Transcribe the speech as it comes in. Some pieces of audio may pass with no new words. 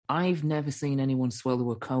I've never seen anyone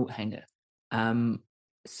swallow a coat hanger. Um,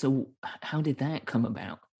 so how did that come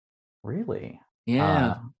about? Really?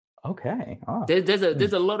 Yeah. Uh, okay. Oh,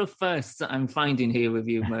 There's a lot of firsts that I'm finding here with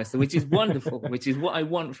you, Mercer, which is wonderful, which is what I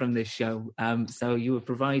want from this show. So you were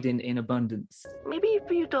providing in abundance. Maybe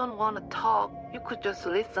if you don't want to talk, you could just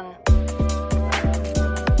listen.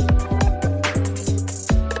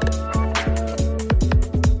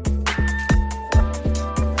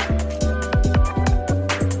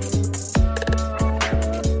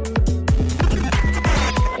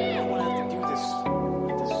 I won't have to do this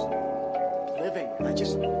living. I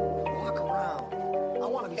just walk around. I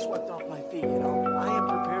want to be swept off my feet, you know? I am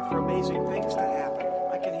prepared for amazing things to happen.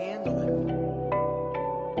 I can handle it.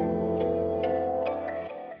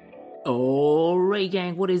 Alright,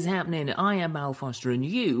 gang, what is happening? I am Mal Foster, and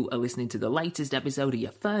you are listening to the latest episode of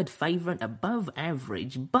your third favourite above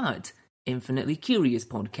average, but infinitely curious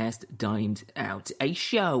podcast, Dined Out, a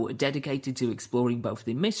show dedicated to exploring both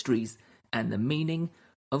the mysteries and the meaning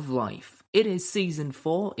of life. It is season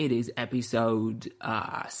 4, it is episode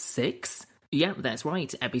 6. Yep, that's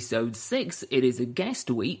right, episode 6. It is a guest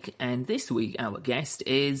week, and this week our guest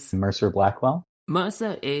is Mercer Blackwell.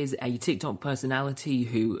 Mercer is a TikTok personality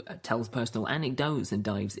who tells personal anecdotes and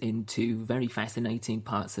dives into very fascinating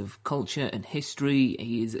parts of culture and history.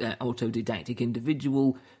 He is an autodidactic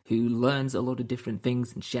individual who learns a lot of different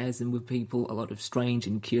things and shares them with people, a lot of strange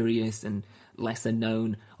and curious and lesser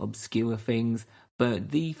known, obscure things. But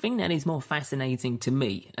the thing that is more fascinating to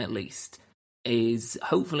me, at least, is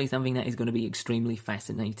hopefully something that is going to be extremely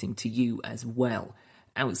fascinating to you as well.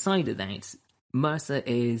 Outside of that, Mercer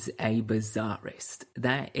is a bizarrist.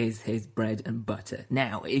 That is his bread and butter.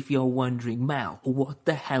 Now, if you're wondering, Mal, what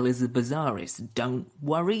the hell is a bizarrist? Don't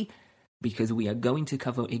worry, because we are going to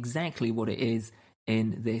cover exactly what it is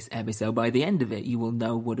in this episode. By the end of it, you will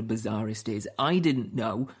know what a bizarrist is. I didn't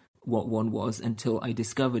know what one was until I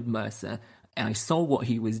discovered Mercer. I saw what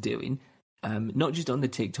he was doing, not just on the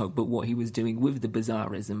TikTok, but what he was doing with the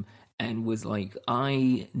bizarrism, and was like,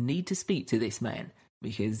 I need to speak to this man.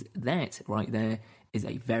 Because that right there is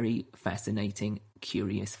a very fascinating,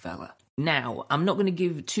 curious fella. Now, I'm not going to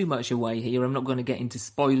give too much away here. I'm not going to get into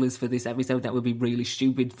spoilers for this episode. That would be really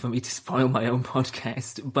stupid for me to spoil my own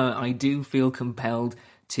podcast. But I do feel compelled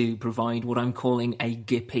to provide what I'm calling a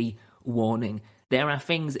Gippy warning. There are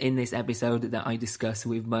things in this episode that I discuss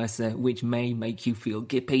with Mercer which may make you feel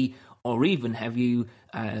gippy, or even have you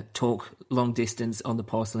talk long distance on the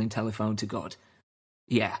porcelain telephone to God.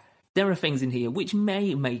 Yeah. There are things in here which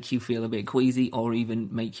may make you feel a bit queasy or even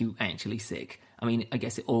make you actually sick. I mean, I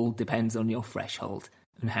guess it all depends on your threshold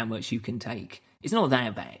and how much you can take. It's not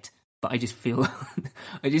that bad, but I just feel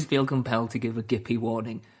compelled to give a gippy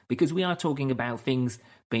warning because we are talking about things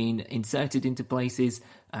being inserted into places,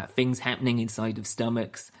 things happening inside of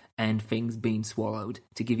stomachs, and things being swallowed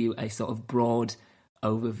to give you a sort of broad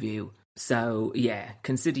overview. So, yeah,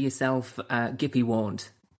 consider yourself gippy warned.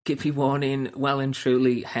 Gippy warning, well and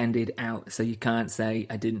truly handed out, so you can't say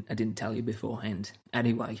I didn't tell you beforehand.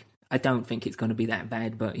 Anyway, I don't think it's going to be that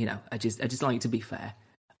bad, but you know, I just like to be fair.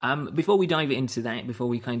 Before we dive into that, before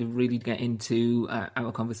we kind of really get into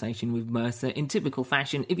our conversation with Mercer, in typical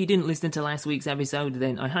fashion, if you didn't listen to last week's episode,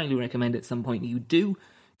 then I highly recommend at some point you do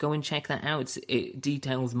go and check that out. It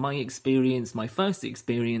details my experience, my first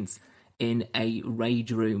experience in a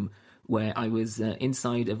rage room, where I was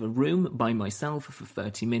inside of a room by myself for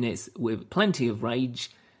 30 minutes with plenty of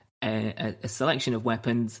rage, a selection of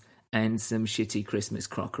weapons, and some shitty Christmas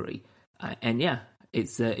crockery. And yeah,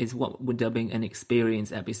 it's what we're dubbing an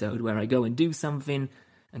experience episode, where I go and do something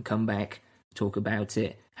and come back, talk about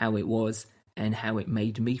it, how it was, and how it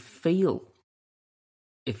made me feel,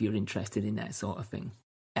 if you're interested in that sort of thing.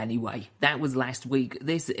 Anyway, that was last week,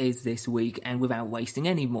 this is this week, and without wasting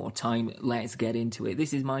any more time, let's get into it.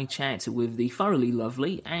 This is my chat with the thoroughly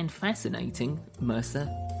lovely and fascinating Mercer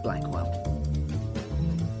Blackwell.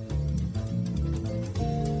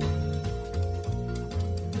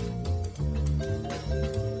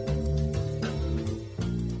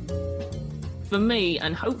 For me,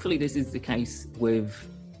 and hopefully this is the case with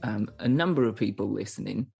a number of people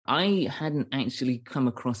listening, I hadn't actually come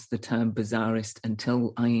across the term bizarrist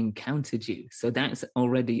until I encountered you. So that's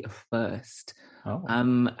already a first. Oh.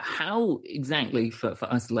 How exactly, for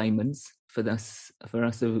us laymen, for us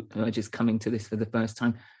who are just coming to this for the first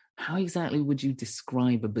time, how exactly would you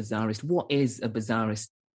describe a bizarrist? What is a bizarrist?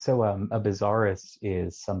 So a bizarrist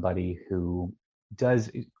is somebody who does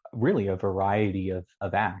really a variety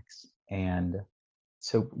of acts. And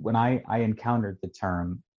so when I encountered the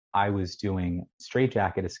term, I was doing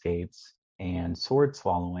straitjacket escapes and sword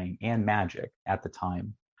swallowing and magic at the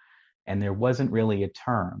time. and there wasn't really a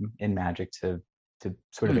term in magic to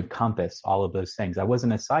sort of encompass all of those things. I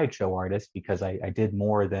wasn't a sideshow artist because I did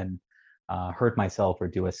more than hurt myself or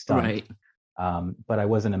do a stunt. Right. But I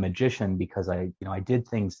wasn't a magician because I did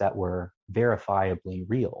things that were verifiably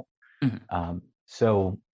real.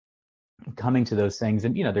 So coming to those things,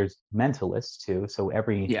 and there's mentalists too. So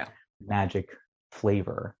every magic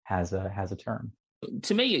flavor has a term.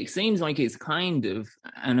 To me, it seems like it's kind of,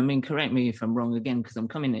 and I mean, correct me if I'm wrong again, because I'm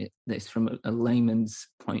coming at this from a layman's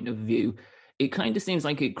point of view. It kind of seems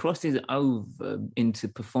like it crosses over into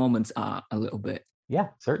performance art a little bit. Yeah,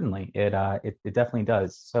 certainly. It definitely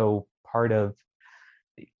does. So part of,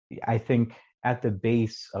 I think, at the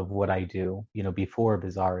base of what I do, before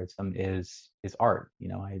Bizarrism is art.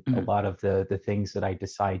 A lot of the things that I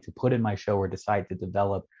decide to put in my show or decide to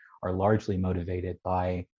develop are largely motivated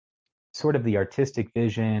by sort of the artistic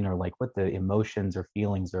vision, or like what the emotions or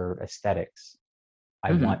feelings or aesthetics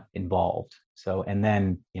I want involved. So, and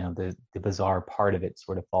then, the bizarre part of it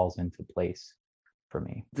sort of falls into place for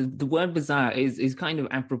me. The word bizarre is kind of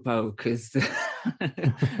apropos, because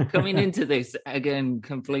coming into this again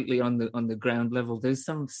completely on the ground level, there's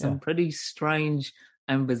some pretty strange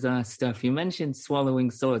and bizarre stuff. You mentioned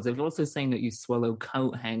swallowing swords. I've also seen that you swallow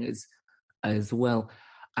coat hangers as well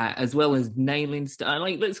as nailing stuff.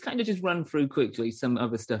 Let's kind of just run through quickly some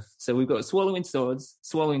other stuff. So we've got swallowing swords,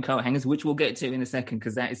 swallowing coat hangers, which we'll get to in a second,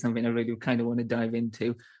 because that is something I really kind of want to dive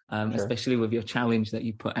into, especially with your challenge that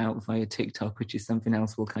you put out via TikTok, which is something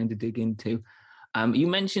else we'll kind of dig into. You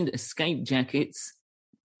mentioned escape jackets,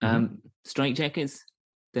 straight jackets.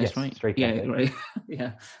 That's right. Straight jacket. Yeah, right.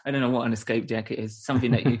 Yeah. I don't know what an escape jacket is.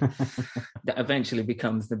 Something that that eventually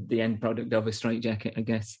becomes the end product of a straight jacket, I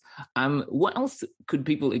guess. What else could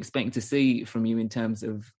people expect to see from you in terms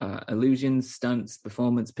of illusions, stunts,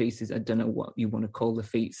 performance pieces? I don't know what you want to call the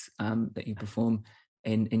feats that you perform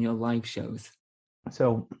in your live shows.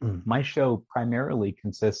 So my show primarily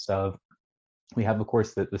consists of, we have, of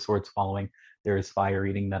course, the sword swallowing. There is fire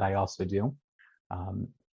eating that I also do.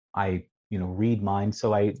 I read minds.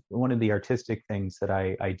 So one of the artistic things that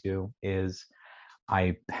I do is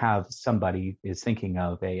I have somebody is thinking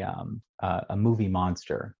of a movie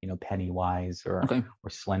monster, Pennywise or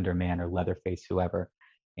Slender Man or Leatherface, whoever.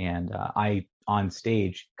 And I, on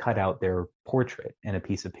stage, cut out their portrait in a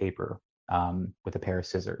piece of paper with a pair of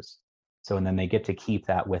scissors. So, and then they get to keep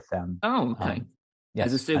that with them. Oh, okay. Yes,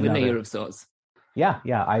 as a souvenir of sorts. Yeah.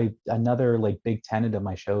 Another like big tenet of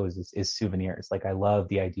my shows is souvenirs. Like I love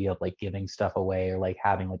the idea of like giving stuff away or like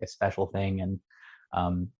having like a special thing.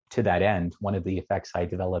 And to that end, one of the effects I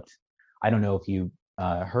developed, I don't know if you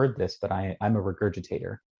heard this, but I'm a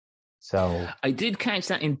regurgitator. So I did catch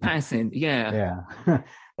that in passing. Yeah.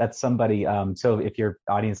 That's somebody. So if your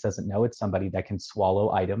audience doesn't know, it's somebody that can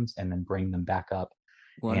swallow items and then bring them back up.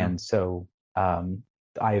 Wow. And so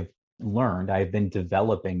I've been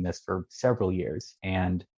developing this for several years,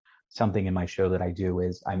 and something in my show that I do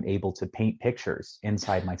is I'm able to paint pictures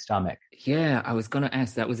inside my stomach. Yeah, I was going to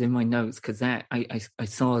ask, that was in my notes, because that I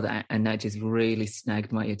saw that and that just really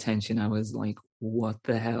snagged my attention. I was like, what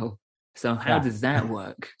the hell? So how does that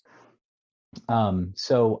work?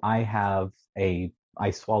 So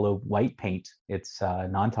I swallow white paint. It's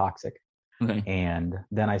non-toxic. Okay. And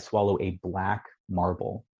then I swallow a black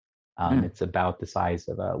marble. It's about the size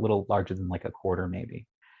of a little larger than like a quarter maybe.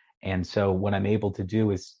 And so what I'm able to do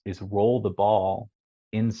is roll the ball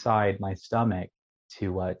inside my stomach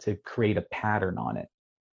to create a pattern on it.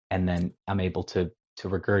 And then I'm able to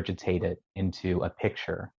regurgitate it into a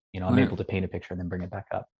picture. I'm able to paint a picture and then bring it back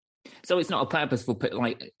up. So it's not a purposeful,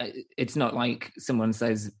 like, it's not like someone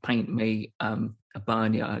says, paint me a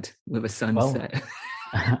barnyard with a sunset.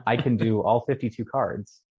 Well, I can do all 52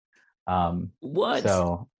 cards. What?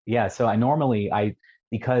 So yeah, so I normally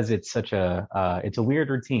because it's such it's a weird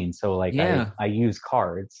routine. So like I use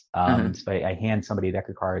cards. So I hand somebody a deck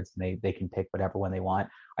of cards and they can pick whatever one they want.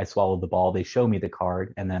 I swallow the ball, they show me the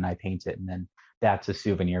card, and then I paint it, and then that's a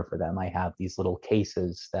souvenir for them. I have these little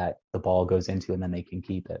cases that the ball goes into, and then they can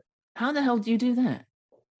keep it. How the hell do you do that?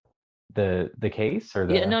 The case or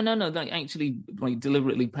the... Yeah, no, like actually like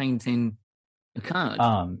deliberately painting a card.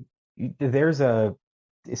 There's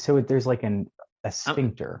like a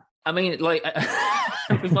sphincter. I mean, like,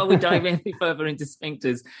 before we dive any further into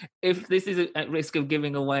sphincters, if this is at risk of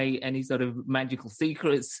giving away any sort of magical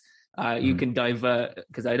secrets, you can divert,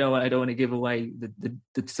 because I don't want to give away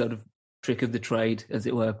the sort of trick of the trade, as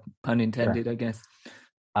it were, pun intended, sure. I guess.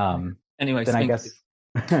 Anyway, then sphincters. I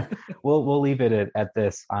guess we'll leave it at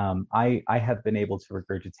this. I have been able to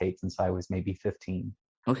regurgitate since I was maybe 15.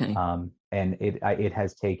 Okay. And it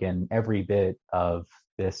has taken every bit of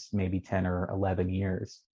this maybe 10 or 11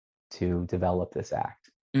 years to develop this act.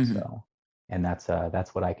 Mm-hmm. So, and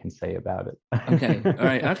that's what I can say about it. Okay. All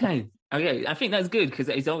right. Okay. I think that's good, because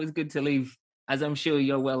it's always good to leave, as I'm sure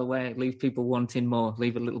you're well aware, leave people wanting more,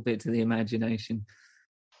 leave a little bit to the imagination.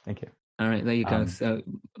 Thank you. All right, there you go. So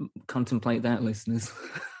contemplate that, listeners.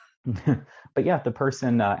 But yeah, the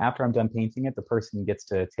person, after I'm done painting it, the person gets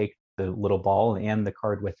to take the little ball and the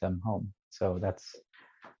card with them home. So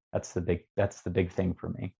that's the big thing for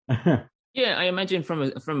me. Yeah, I imagine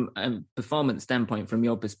from a performance standpoint, from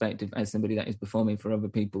your perspective as somebody that is performing for other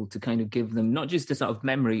people, to kind of give them not just a sort of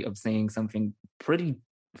memory of seeing something pretty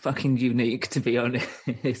fucking unique, to be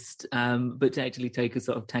honest, but to actually take a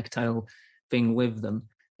sort of tactile thing with them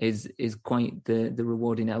is quite the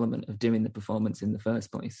rewarding element of doing the performance in the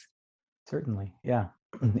first place. Certainly, yeah.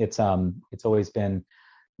 It's always been,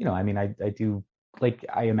 I mean, I do, like,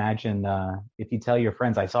 I imagine if you tell your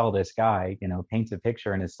friends I saw this guy, paint a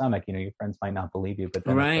picture in his stomach, your friends might not believe you, but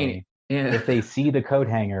then right, if they see the coat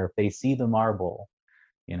hanger, if they see the marble,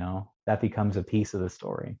 that becomes a piece of the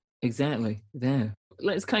story. Exactly. There.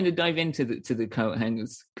 Let's kind of dive into the coat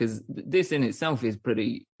hangers, because this in itself is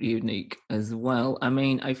pretty unique as well. I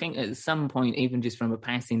mean, I think at some point, even just from a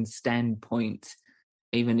passing standpoint,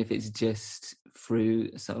 even if it's just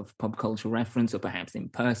through sort of pop culture reference or perhaps in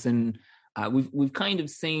person, we've kind of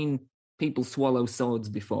seen people swallow swords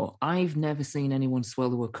before. I've never seen anyone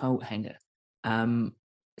swallow a coat hanger.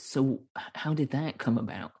 So how did that come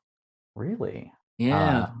about? Really?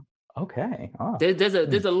 Yeah. Okay. Oh.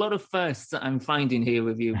 There's a lot of firsts that I'm finding here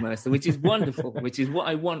with you, Mercer, which is wonderful, which is what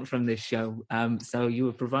I want from this show. So you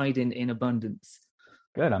are providing in abundance.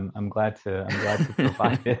 Good. I'm glad to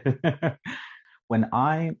provide it. When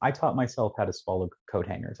I taught myself how to swallow coat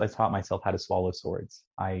hangers, I taught myself how to swallow swords.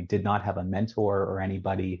 I did not have a mentor or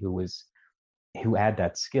anybody who had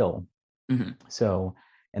that skill. Mm-hmm. So,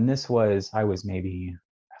 and I was maybe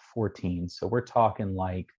 14. So we're talking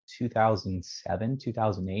like 2007,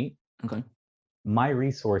 2008. Okay. My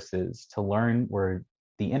resources to learn were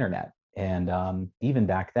the internet. And even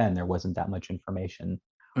back then, there wasn't that much information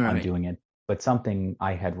on doing it. But something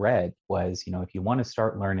I had read was, if you want to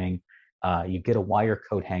start learning, you get a wire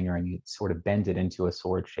coat hanger and you sort of bend it into a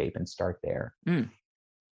sword shape and start there.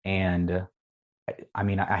 And I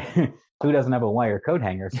mean, who doesn't have a wire coat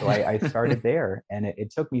hanger? So I started there, and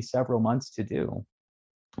it took me several months to do.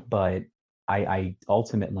 But I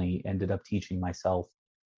ultimately ended up teaching myself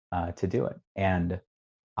to do it. And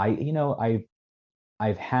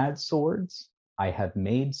I've had swords. I have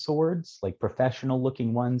made swords, like professional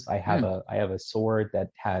looking ones. I have a sword that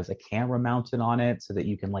has a camera mounted on it so that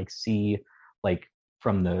you can like see like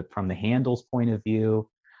from the handle's point of view.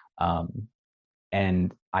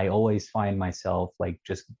 And I always find myself like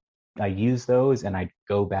I use those and I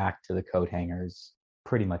go back to the coat hangers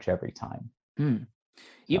pretty much every time.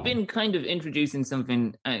 You've been kind of introducing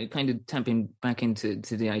something, kind of tapping back into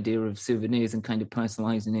the idea of souvenirs and kind of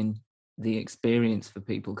personalizing in the experience for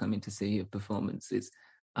people coming to see your performances.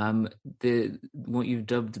 What you've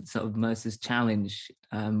dubbed sort of Mercer's Challenge,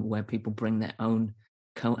 where people bring their own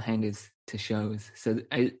coat hangers to shows. So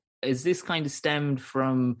is this kind of stemmed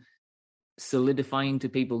from solidifying to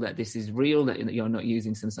people that this is real, that you're not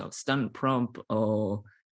using some sort of stunt prop, or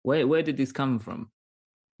where did this come from?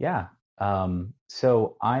 Yeah.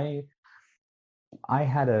 So I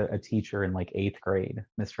had a teacher in like 8th grade,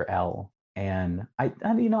 Mr. L, and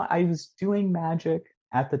I was doing magic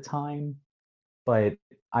at the time, but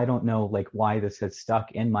I don't know like why this has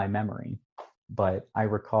stuck in my memory. But I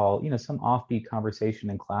recall, some offbeat conversation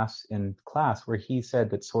in class where he said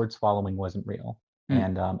that sword swallowing wasn't real.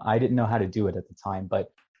 And I didn't know how to do it at the time,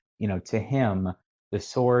 but to him, the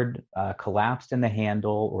sword collapsed in the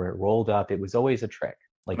handle or it rolled up. It was always a trick.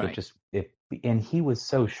 Like and he was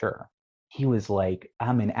so sure. He was like,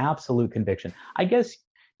 I'm in absolute conviction. I guess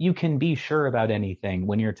you can be sure about anything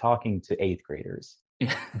when you're talking to 8th graders,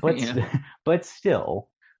 but still.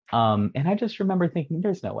 And I just remember thinking,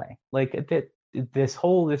 there's no way. Like this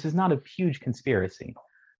is not a huge conspiracy.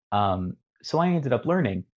 So I ended up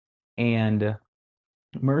learning, and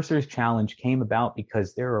Mercer's Challenge came about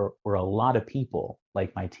because there were a lot of people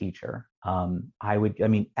like my teacher.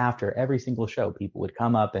 After every single show, people would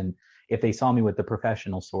come up, and if they saw me with the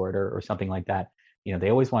professional sword or something like that, they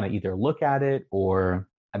always want to either look at it or,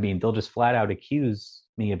 they'll just flat out accuse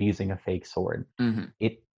me of using a fake sword. Mm-hmm.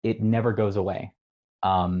 It never goes away.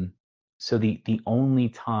 So the only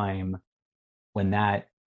time when there's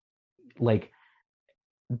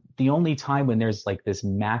like this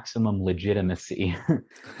maximum legitimacy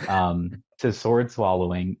to sword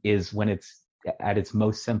swallowing is when it's at its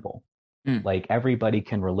most simple. Like everybody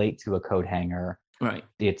can relate to a coat hanger. Right.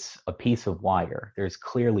 It's a piece of wire. There's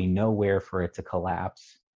clearly nowhere for it to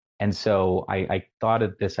collapse. And so I thought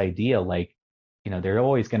of this idea like, there are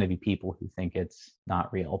always going to be people who think it's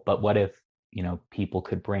not real, but what if, people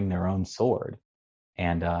could bring their own sword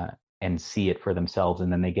and see it for themselves,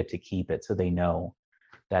 and then they get to keep it so they know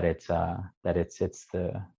that it's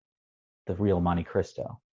the real Monte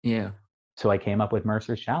Cristo. Yeah. So I came up with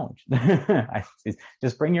Mercer's Challenge.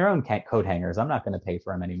 Just bring your own coat hangers. I'm not going to pay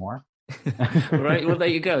for them anymore. Right. Well, there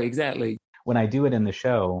you go. Exactly. When I do it in the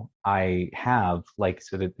show, I have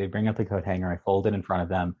so that they bring up the coat hanger, I fold it in front of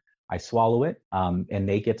them, I swallow it, and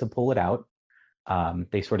they get to pull it out.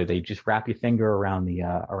 They just wrap your finger around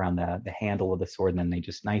the handle of the sword, and then they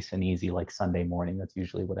just nice and easy, like Sunday morning. That's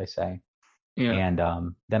usually what I say. Yeah.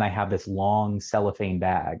 And then I have this long cellophane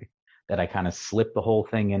bag that I kind of slip the whole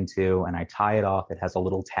thing into, and I tie it off. It has a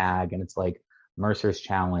little tag, and it's like Mercer's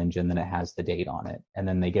Challenge, and then it has the date on it, and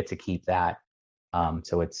then they get to keep that.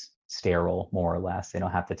 So it's sterile, more or less. They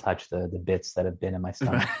don't have to touch the bits that have been in my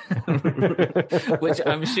stomach. Which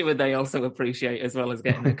I'm sure they also appreciate, as well as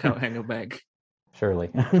getting a coat hanger bag. Surely.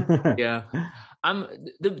 Yeah.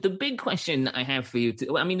 The big question I have for you,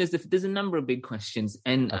 there's a number of big questions,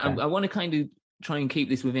 and okay. I want to kind of try and keep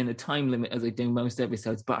this within a time limit as I do most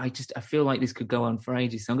episodes, but I feel like this could go on for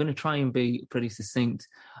ages, so I'm going to try and be pretty succinct.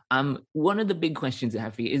 One of the big questions I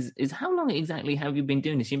have for you is how long exactly have you been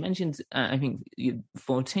doing this? You mentioned I think you're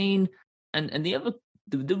 14, and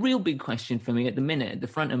the real big question for me at the minute, at the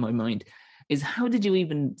front of my mind, is how did you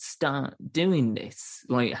even start doing this?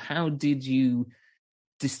 Like, how did you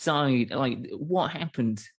decide, like, what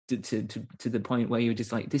happened to the point where you were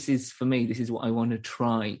just like, this is for me, this is what I want to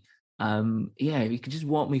try? If you could just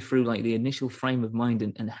walk me through like the initial frame of mind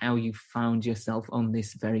and how you found yourself on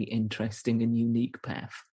this very interesting and unique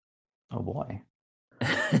path. Oh boy.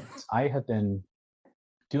 I have been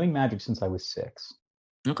doing magic since I was 6.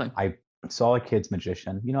 Okay. I saw a kid's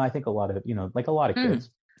magician. I think a lot of kids.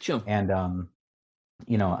 Sure. And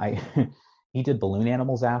he did balloon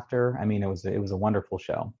animals after. I mean, it was a wonderful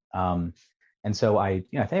show. And so I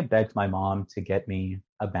think I begged my mom to get me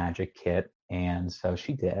a magic kit. And so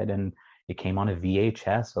she did, and it came on a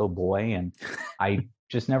VHS, oh boy, and I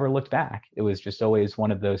just never looked back. It was just always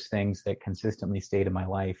one of those things that consistently stayed in my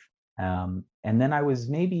life. And then I was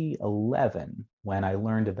maybe 11 when I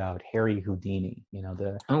learned about Harry Houdini,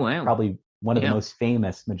 probably one of the most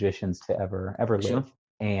famous magicians to ever live. Sure.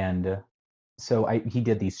 And so he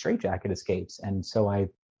did these straitjacket escapes. And so I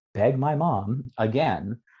begged my mom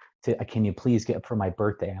again, can you please get for my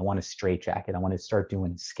birthday? I want a straitjacket. I want to start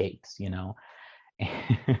doing escapes,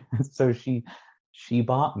 And so she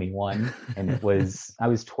bought me one, and I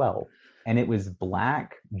was 12, and it was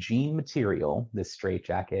black jean material, this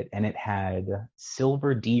straitjacket, and it had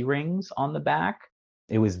silver D-rings on the back.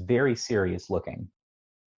 It was very serious looking.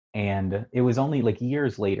 And it was only like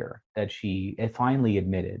years later that she finally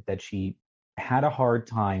admitted that she had a hard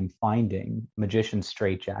time finding magician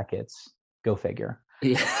straitjackets. Go figure.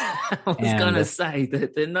 Yeah, I was going to say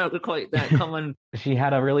that they're not quite that common. She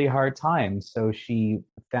had a really hard time. So she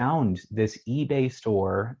found this eBay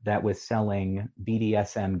store that was selling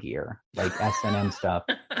BDSM gear, like S&M stuff.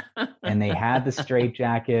 And they had the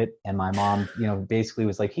straitjacket, and my mom, basically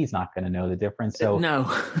was like, he's not going to know the difference. So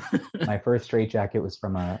no. My first straitjacket was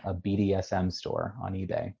from a BDSM store on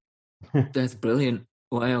eBay. That's brilliant.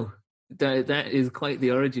 Wow. That is quite the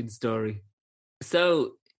origin story.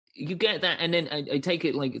 So you get that, and then I take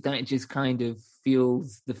it like that just kind of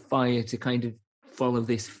fuels the fire to kind of follow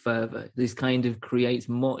this further. This kind of creates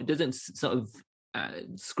more, it doesn't sort of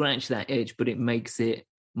scratch that itch, but it makes it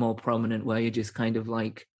more prominent, where you're just kind of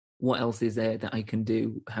like, what else is there that I can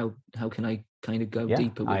do? How can I kind of go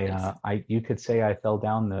deeper with this? You could say I fell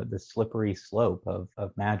down the slippery slope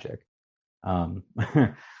of magic.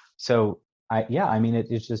 So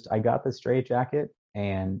it's just, I got the straitjacket,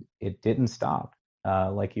 and it didn't stop.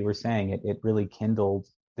 Like you were saying, it really kindled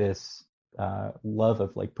this love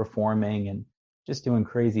of like performing and just doing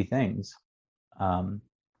crazy things.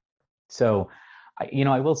 So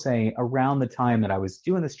I will say, around the time that I was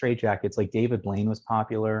doing the straitjackets, like David Blaine was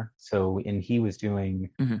popular. So, and he was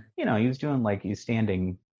doing, he was doing like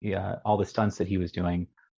standing, all the stunts that he was doing.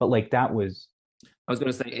 But like that was, I was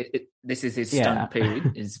going to say, this is his stunt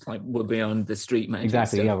period. Is like we're beyond the street magic.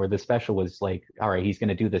 Exactly. Stuff. Yeah. Where the special was like, all right, he's going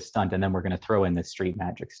to do this stunt, and then we're going to throw in the street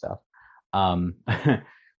magic stuff. But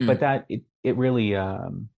that it really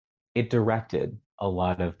it directed a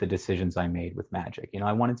lot of the decisions I made with magic.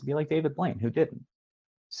 I wanted to be like David Blaine, who didn't.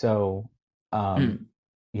 So, I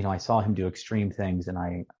saw him do extreme things, and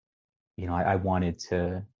I wanted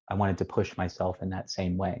to push myself in that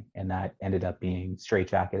same way, and that ended up being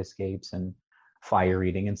straitjacket escapes. And fire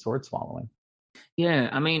eating and sword swallowing. Yeah,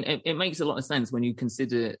 I mean, it makes a lot of sense when you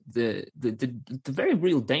consider the very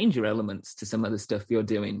real danger elements to some of the stuff you're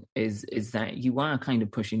doing is that you are kind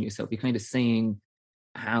of pushing yourself. You're kind of seeing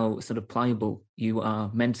how sort of pliable you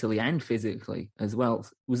are mentally and physically as well.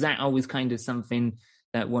 Was that always kind of something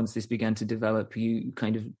that once this began to develop, you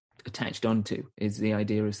kind of attached onto, is the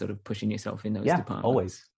idea of sort of pushing yourself in those departments?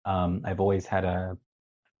 Always. I've always had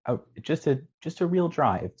just a real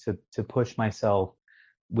drive to push myself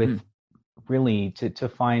with really to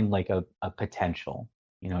find like a potential,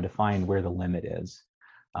 to find where the limit is.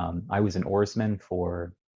 I was an oarsman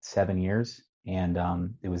for 7 years, and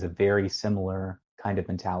it was a very similar kind of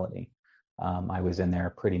mentality. I was in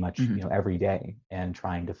there pretty much, every day and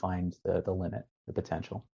trying to find the limit, the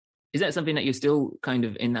potential. Is that something that you're still kind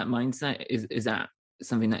of in that mindset? Is that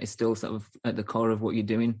something that is still sort of at the core of what you're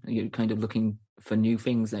doing? Are you kind of looking for new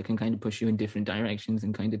things that can kind of push you in different directions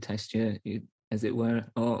and kind of test you, as it were?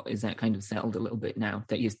 Or is that kind of settled a little bit now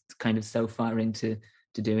that you're kind of so far into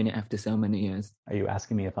doing it after so many years? Are you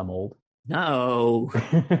asking me if I'm old? No.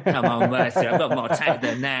 Come on, Mercer. I've got more tact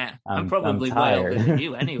than that. I'm probably way older than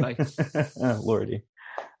you anyway. Oh, Lordy.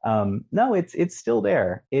 No, it's still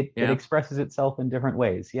there. It expresses itself in different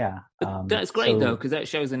ways. Yeah. That's great though, because that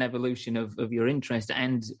shows an evolution of your interest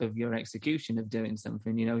and of your execution of doing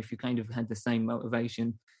something. If you kind of had the same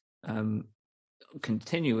motivation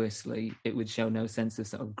continuously, it would show no sense of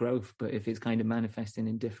sort of growth. But if it's kind of manifesting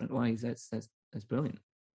in different ways, that's brilliant.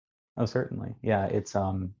 Oh, certainly. Yeah. It's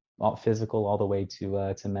all physical all the way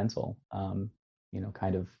to mental.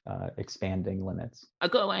 Kind of expanding limits.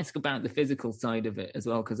 I've got to ask about the physical side of it as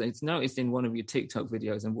well, because it's noticed in one of your TikTok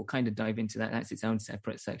videos, and we'll kind of dive into that. That's its own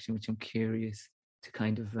separate section, which I'm curious to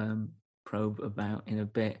kind of probe about in a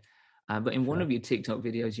bit. But in one of your TikTok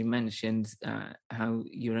videos, you mentioned how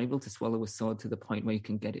you're able to swallow a sword to the point where you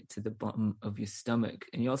can get it to the bottom of your stomach.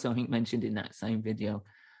 And you also, I think, mentioned in that same video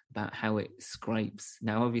about how it scrapes.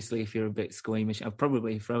 Now, obviously, if you're a bit squeamish, I'll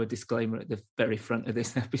probably throw a disclaimer at the very front of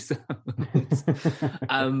this episode.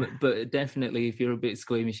 But definitely, if you're a bit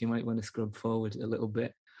squeamish, you might want to scrub forward a little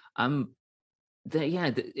bit. The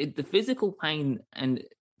physical pain and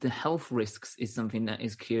the health risks is something that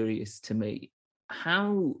is curious to me.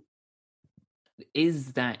 How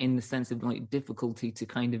is that in the sense of like difficulty to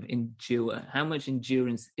kind of endure? How much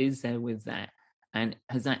endurance is there with that? And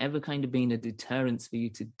has that ever kind of been a deterrence for you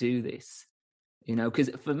to do this? Because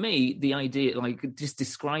for me, the idea, like just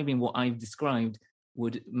describing what I've described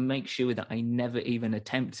would make sure that I never even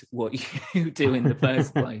attempt what you do in the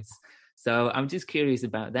first place. So I'm just curious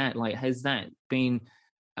about that. Like, has that been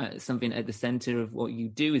something at the center of what you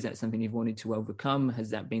do? Is that something you've wanted to overcome? Has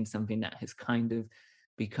that been something that has kind of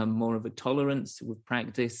become more of a tolerance with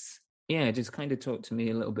practice? Yeah, just kind of talk to me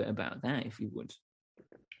a little bit about that, if you would.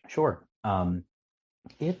 Sure.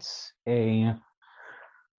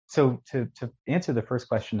 So to answer the first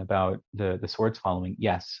question about the sword swallowing,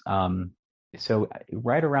 yes. So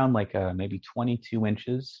right around like maybe 22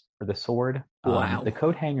 inches for the sword. Wow. The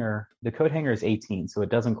coat hanger is 18, so it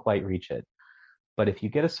doesn't quite reach it. But if you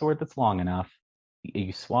get a sword that's long enough,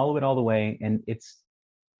 you swallow it all the way, and it's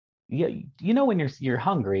when you're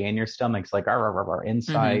hungry and your stomach's like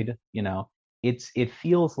inside, it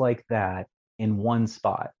feels like that in one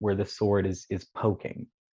spot where the sword is poking.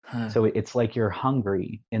 So it's like you're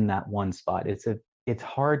hungry in that one spot. It's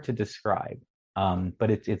hard to describe,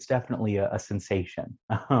 but it's definitely a sensation.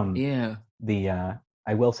 I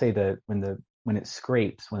will say that when it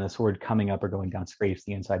scrapes, when the sword coming up or going down scrapes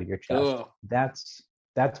the inside of your chest, that's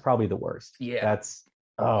probably the worst. Yeah.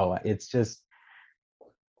 It's just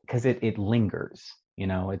because it lingers.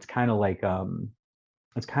 It's kind of like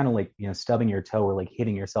stubbing your toe or like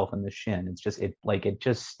hitting yourself in the shin. It's just it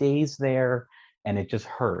just stays there, and it just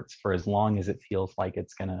hurts for as long as it feels like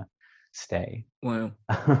it's gonna stay. Wow.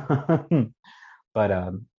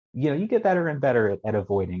 But you get better and better at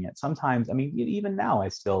avoiding it. Sometimes, I mean, even now I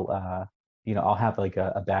still I'll have like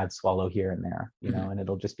a bad swallow here and there, and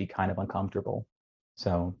it'll just be kind of uncomfortable.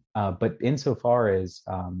 So but insofar as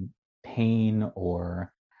pain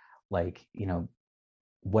or like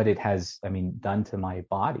what it has, done to my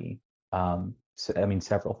body,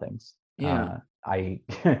 several things. I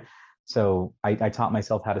taught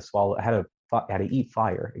myself how to swallow, how to eat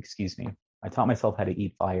fire. Excuse me. I taught myself how to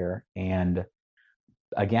eat fire, and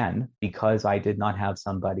again, because I did not have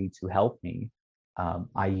somebody to help me,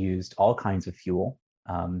 I used all kinds of fuel,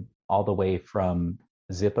 all the way from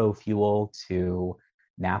Zippo fuel to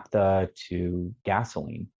naphtha to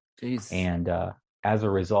gasoline. Jeez. And as a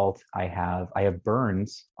result, I have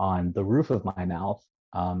burns on the roof of my mouth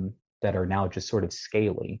that are now just sort of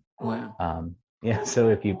scaly. Wow. Yeah. So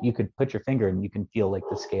if you could put your finger and you can feel like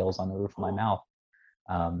the scales on the roof of my mouth.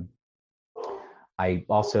 Um, I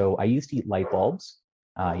used to eat light bulbs.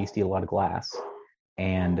 I used to eat a lot of glass,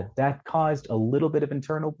 and that caused a little bit of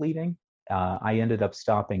internal bleeding. I ended up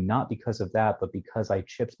stopping not because of that, but because I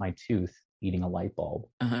chipped my tooth eating a light bulb.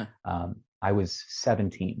 Uh-huh. I was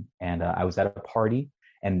 17, and I was at a party,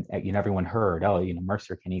 and everyone heard, oh,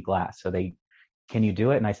 Mercer can eat glass, so can you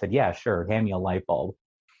do it? And I said, yeah, sure, hand me a light bulb.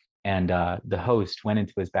 And the host went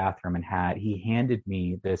into his bathroom and he handed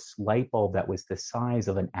me this light bulb that was the size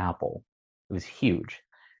of an apple. It was huge.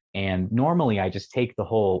 And normally I just take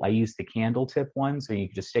I use the candle tip one, so you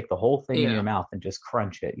can just stick the whole thing in Yeah. your mouth and just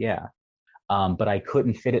crunch it. Yeah. But I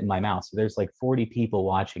couldn't fit it in my mouth. So there's like 40 people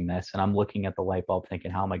watching this, and I'm looking at the light bulb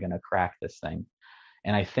thinking, how am I going to crack this thing?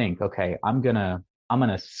 And I think, okay, I'm gonna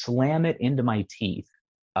slam it into my teeth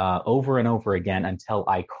over and over again until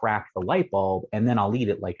I crack the light bulb, and then I'll eat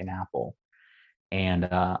it like an apple. And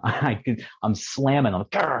I'm slamming them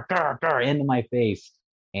into my face,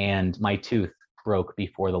 and my tooth broke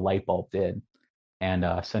before the light bulb did.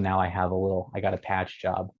 And so now I got a patch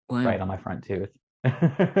job Wow. right on my front tooth.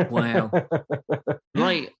 Wow.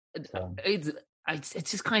 Like, So, it's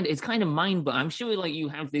just it's kind of mind, but I'm sure like you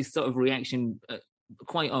have this sort of reaction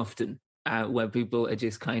quite often where people are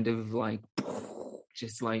just kind of like,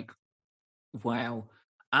 just like, wow.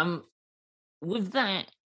 With that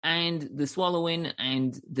and the swallowing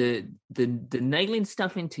and the nailing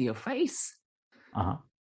stuff into your face, uh-huh.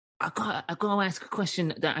 I got to ask a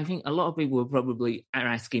question that I think a lot of people are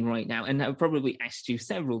asking right now, and have probably asked you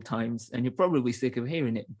several times, and you're probably sick of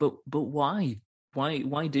hearing it. But why?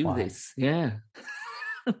 Why do Why? this? Yeah.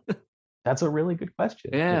 That's a really good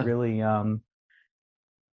question. Yeah.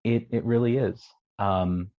 It really is.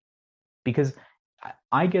 Because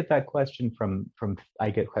I get that question from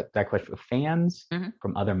I get that question from fans, Mhm.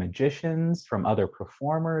 from other magicians, from other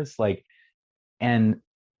performers, and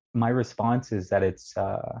my response is that it's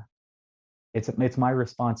my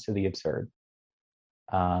response to the absurd.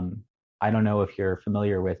 I don't know if you're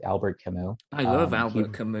familiar with Albert Camus. I love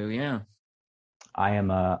Albert Camus. Yeah. I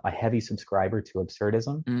am a heavy subscriber to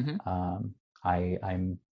absurdism. Hmm.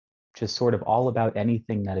 I'm just sort of all about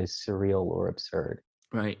anything that is surreal or absurd.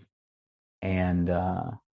 Right. And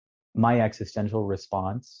my existential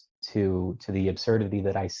response to the absurdity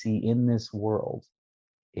that I see in this world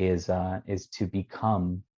is to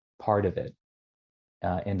become part of it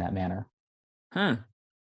in that manner. Huh.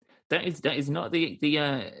 That is not the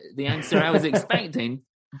answer I was expecting,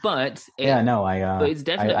 but Yeah, no, it's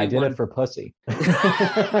definitely I did one. it for pussy.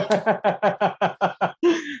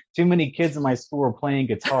 Too many kids in my school were playing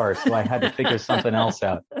guitar, so I had to figure something else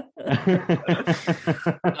out.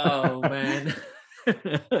 Oh man.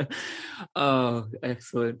 Oh,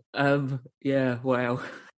 excellent. Yeah, wow.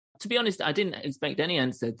 To be honest, I didn't expect any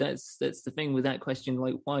answer. That's the thing with that question,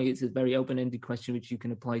 like why. It's a very open-ended question which you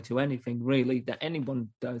can apply to anything really that anyone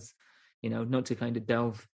does. Not to kind of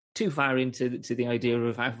delve too far into the idea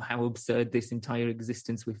of how absurd this entire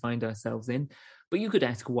existence we find ourselves in. But you could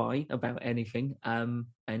ask why about anything, and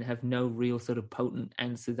have no real sort of potent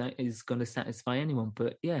answer that is going to satisfy anyone.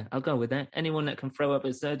 But yeah, I'll go with that. Anyone that can throw up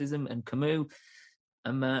absurdism and Camus,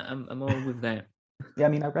 I'm all with that. Yeah, I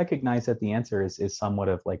mean, I recognize that the answer is somewhat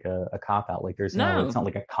of like a cop out. Like it's No, not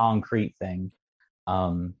like a concrete thing.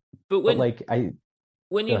 but But like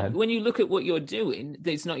when go ahead. you look at what you're doing,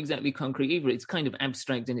 it's not exactly concrete either. It's kind of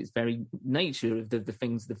abstract in its very nature of the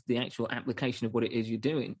things, the actual application of what it is you're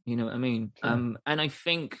doing. You know what I mean? Sure. And I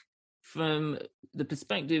think from the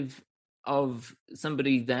perspective of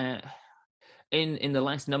somebody that in the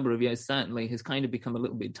last number of years certainly has kind of become a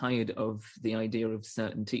little bit tired of the idea of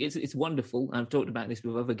certainty. It's wonderful. I've talked about this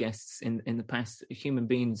with other guests in the past. Human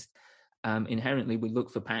beings, inherently, we look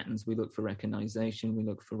for patterns, we look for recognition, we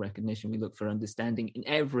look for recognition, we look for understanding in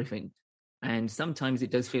everything. And sometimes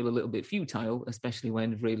it does feel a little bit futile, especially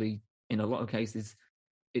when really, in a lot of cases,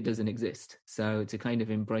 it doesn't exist. So to kind of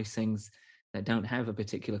embrace things that don't have a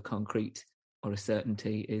particular concrete or a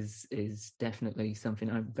certainty is definitely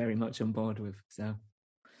something I'm very much on board with. So,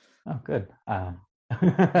 Oh, good.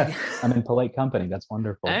 I'm in polite company. That's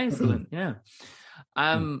wonderful. excellent. Yeah.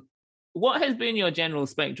 What has been your general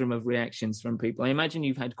spectrum of reactions from people? I imagine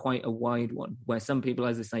you've had quite a wide one, where some people,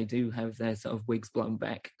 as I say, do have their sort of wigs blown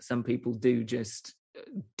back. Some people do just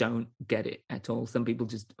don't get it at all. Some people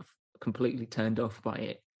just completely turned off by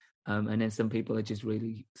it, and then some people are just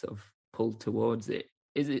really sort of pulled towards it.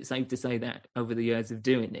 Is it safe to say that over the years of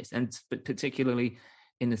doing this, and particularly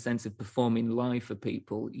in the sense of performing live for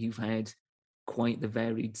people, you've had quite the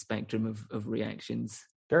varied spectrum of reactions?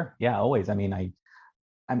 Sure. Yeah, always. I mean,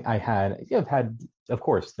 I've had, of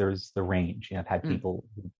course, there's the range. I've had Mm. people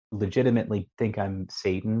who legitimately think I'm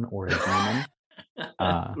Satan or a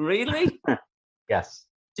demon. Really? Yes.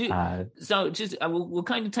 Do, Uh, so just we'll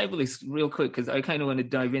kind of table this real quick because I kind of want to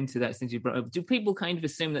dive into that since you brought up. Do people kind of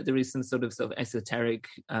assume that there is some sort of esoteric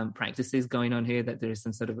practices going on here, that there is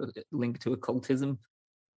some sort of a link to occultism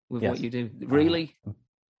with what yes. you do? Uh, Really?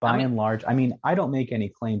 by and large, I mean, I don't make any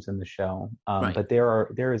claims in the show, Right. but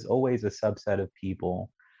there is always a subset of people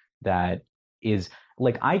that is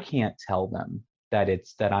like, I can't tell them that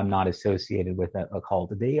I'm not associated with a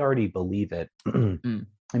cult. They already believe it. Mm.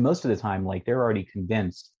 And most of the time, like, they're already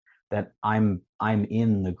convinced that I'm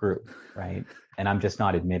in the group, right? And I'm just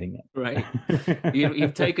not admitting it. Right.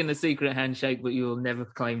 You've taken the secret handshake, but you will never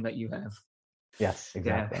claim that you have. Yes,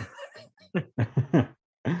 exactly. Yeah.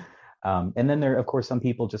 And then there, of course, some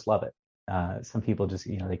people just love it. Some people just,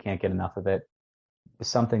 they can't get enough of it.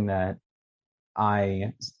 Something that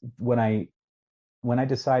I, when I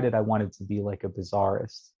decided I wanted to be like a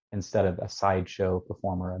bizarrist instead of a sideshow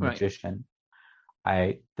performer, a Right. magician,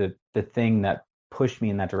 the thing that pushed me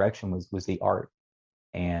in that direction was the art,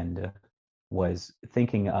 and was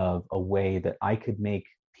thinking of a way that I could make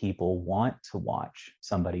people want to watch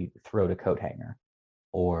somebody throw a coat hanger,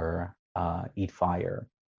 or eat fire,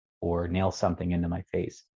 or nail something into my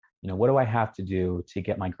face. What do I have to do to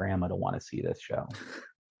get my grandma to want to see this show?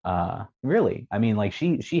 Really, I mean, like,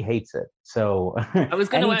 she hates it. So I was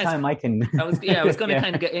going to ask. anytime I can, I was going to yeah,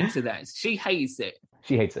 kind of get into that. She hates it.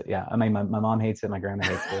 she hates it. Yeah, I mean, my mom hates it. My grandma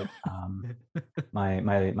hates it.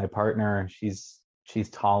 My partner, she's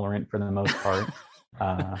tolerant for the most part.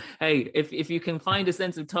 Hey, if you can find a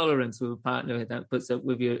sense of tolerance with a partner that puts up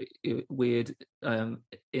with your weird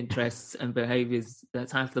interests and behaviors,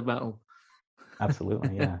 that's half the battle.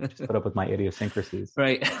 Absolutely, yeah. Just put up with my idiosyncrasies.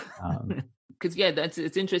 Right. Um, Because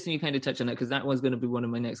it's interesting you kind of touch on that, because that was going to be one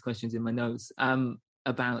of my next questions in my notes.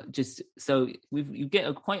 About just, so you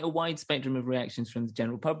get quite a wide spectrum of reactions from the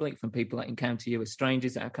general public, from people that encounter you as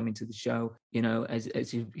strangers that are coming to the show.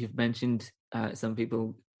 As you've mentioned, some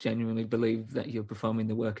people genuinely believe that you're performing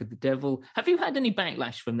the work of the devil. Have you had any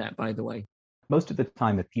backlash from that, by the way? most of the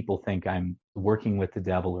time, if people think I'm working with the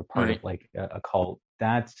devil or part Right. of like a cult,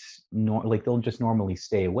 that's like, they'll just normally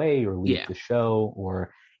stay away or leave Yeah. the show,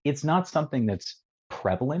 or it's not something that's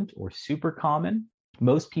prevalent or super common.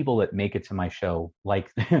 Most people that make it to my show, like,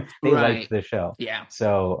 they Right. liked the show. Yeah.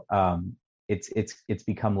 So it's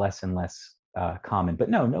become less and less common. But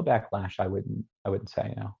no backlash. I wouldn't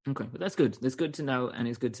say, no. Okay, but that's good. That's good to know, and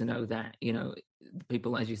it's good to know that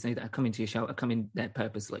people, as you say, that are coming to your show are coming there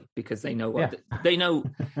purposely, because they know they know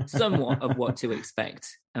somewhat of what to expect.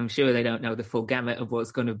 I'm sure they don't know the full gamut of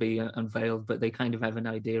what's going to be unveiled, but they kind of have an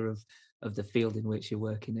idea of the field in which you're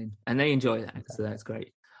working in, and they enjoy that. So that's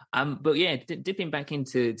great. But yeah, dipping back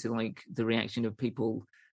into like the reaction of people,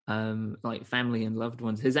 like family and loved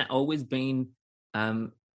ones, has that always been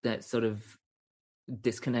that sort of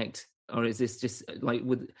disconnect, or is this just like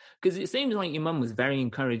because it seems like your mum was very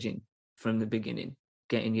encouraging from the beginning,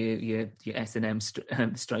 getting your S&M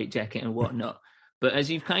straight jacket and whatnot, but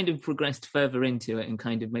as you've kind of progressed further into it and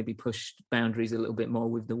kind of maybe pushed boundaries a little bit more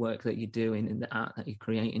with the work that you're doing and the art that you're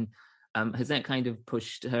creating, has that kind of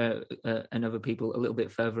pushed her and other people a little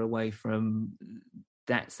bit further away from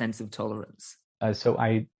that sense of tolerance? So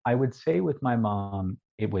I would say with my mom,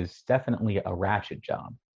 it was definitely a ratchet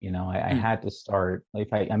job. I had to start, like,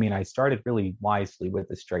 I started really wisely with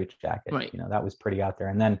the straight jacket. Right. That was pretty out there.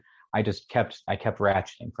 And then I kept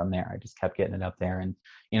ratcheting from there. I just kept getting it up there. And,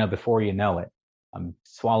 before you know it, I'm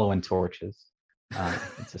swallowing torches.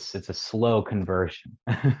 It's a slow conversion.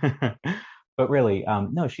 But really,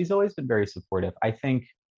 no, she's always been very supportive. I think,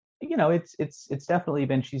 it's definitely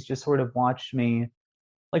been, she's just sort of watched me,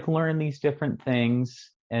 like, learn these different things,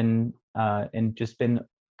 and just been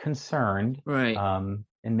concerned, Right.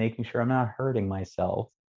 and making sure I'm not hurting myself.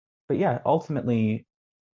 But yeah, ultimately,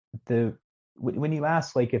 when you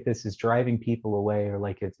ask, like, if this is driving people away, or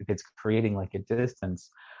like if it's creating like a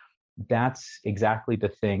distance, that's exactly the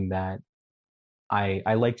thing that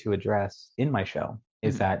I like to address in my show.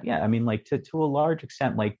 Is that, yeah, I mean, like, to a large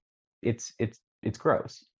extent, like, it's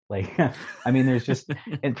gross. Like, I mean, there's just,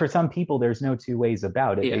 and for some people, there's no two ways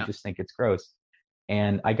about it. Yeah. They just think it's gross.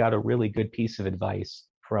 And I got a really good piece of advice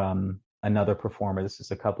from another performer. This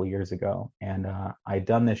is a couple of years ago. And I'd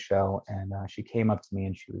done this show, and she came up to me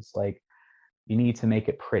and she was like, you need to make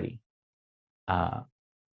it pretty.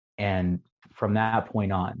 And from that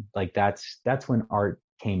point on, like, that's when art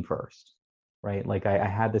came first, right? Like, I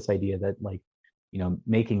had this idea that, like,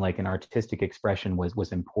 making like an artistic expression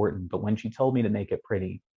was important. But when she told me to make it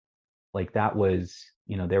pretty, like that was,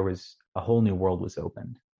 there was a whole new world was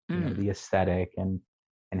opened. Mm. The aesthetic and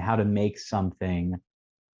how to make something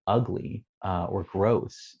ugly or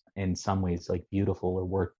gross in some ways like beautiful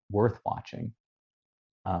or worth watching,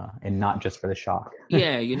 and not just for the shock.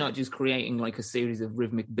 Yeah, you're not just creating like a series of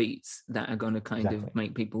rhythmic beats that are going to kind Exactly. of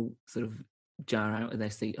make people sort of jar out of their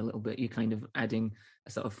seat a little bit. You're kind of adding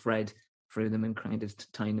a sort of thread through them and kind of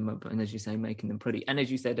tying them up, and as you say, making them pretty. And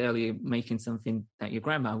as you said earlier, making something that your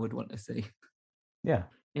grandma would want to see. Yeah,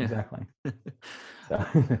 Yeah. exactly. So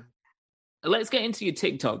Let's get into your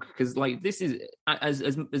TikTok, because like this is as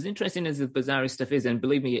interesting as the bizarre stuff is, and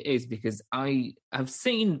believe me, it is, because I have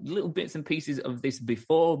seen little bits and pieces of this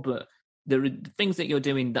before, but there are things that you're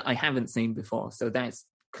doing that I haven't seen before. So that's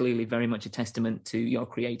clearly very much a testament to your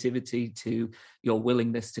creativity, to your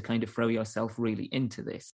willingness to kind of throw yourself really into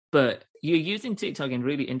this. But you're using TikTok in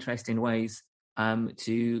really interesting ways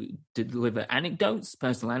to deliver anecdotes,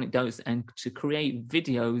 personal anecdotes, and to create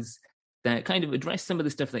videos that kind of address some of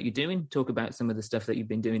the stuff that you're doing, talk about some of the stuff that you've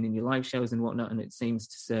been doing in your live shows and whatnot, and it seems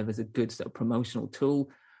to serve as a good sort of promotional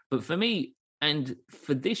tool. But for me, and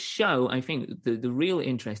for this show, I think the real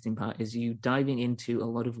interesting part is you diving into a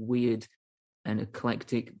lot of weird and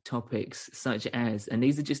eclectic topics, such as, and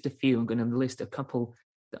these are just a few, I'm going to list a couple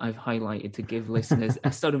that I've highlighted to give listeners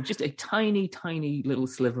a sort of just a tiny, tiny little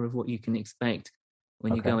sliver of what you can expect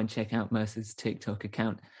when you go and check out Mercer's TikTok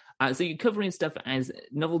account. So you're covering stuff as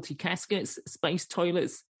novelty caskets, space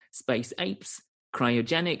toilets, space apes,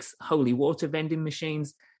 cryogenics, holy water vending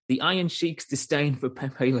machines, the Iron Sheik's disdain for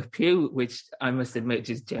Pepe Le Pew, which I must admit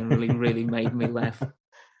just generally really made me laugh.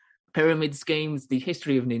 Pyramid schemes, the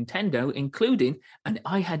history of Nintendo, including, and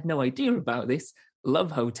I had no idea about this,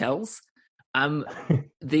 love hotels.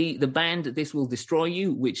 The band This Will Destroy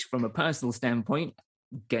You, which from a personal standpoint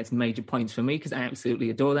gets major points for me because I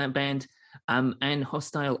absolutely adore that band. And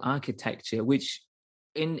Hostile Architecture, which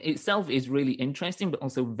in itself is really interesting, but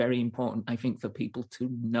also very important, I think, for people to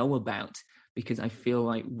know about, because I feel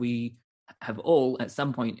like we have all at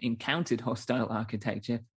some point encountered Hostile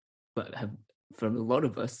Architecture, but have, for a lot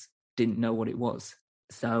of us, didn't know what it was.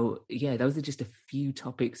 So yeah, those are just a few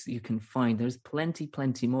topics you can find. There's plenty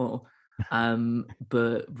more.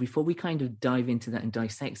 But before we kind of dive into that and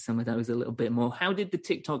dissect some of those a little bit more, how did the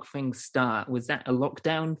TikTok thing start? Was that a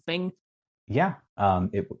lockdown thing? Yeah,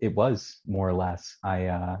 it was more or less.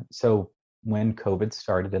 So when COVID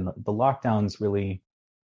started and the lockdowns really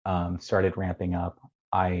started ramping up,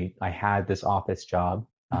 I had this office job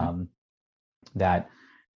that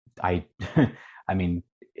I I mean,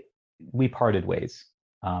 we parted ways.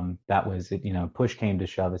 That was it, push came to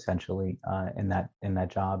shove essentially in that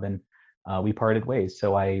job, and we parted ways.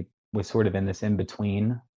 So I was sort of in this in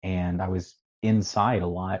between, and I was inside a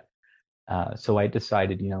lot. So I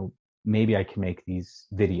decided, maybe I can make these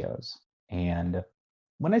videos. And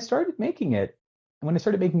when I started making the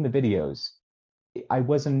videos, I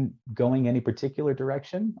wasn't going any particular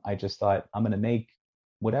direction. I just thought I'm going to make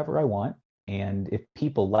whatever I want, and if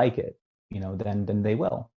people like it, then they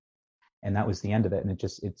will. And that was the end of it. And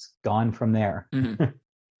it's gone from there. Mm-hmm.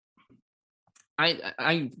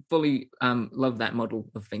 I fully love that model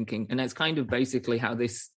of thinking, and that's kind of basically how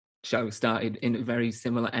this show started, in a very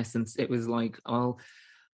similar essence. It was like,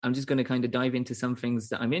 I'm just going to kind of dive into some things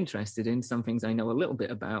that I'm interested in, some things I know a little bit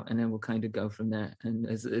about, and then we'll kind of go from there. And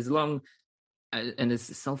as long and as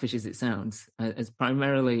selfish as it sounds, as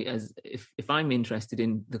primarily as if I'm interested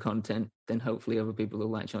in the content, then hopefully other people will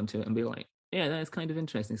latch onto it and be like, yeah, that's kind of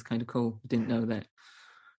interesting. It's kind of cool. Didn't know that.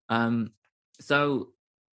 So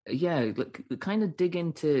yeah, kind of dig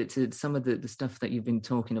into some of the stuff that you've been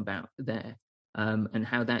talking about there, and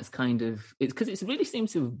how that's kind of, it's because it really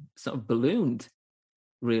seems to have sort of ballooned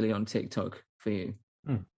really on TikTok for you.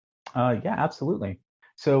 Yeah, absolutely.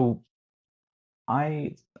 So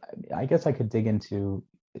I guess I could dig into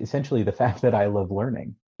essentially the fact that I love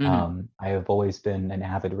learning. I have always been an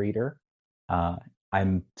avid reader.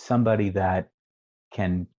 I'm somebody that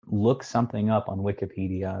can look something up on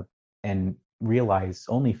Wikipedia and realize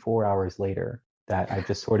only 4 hours later that I've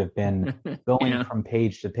just sort of been going from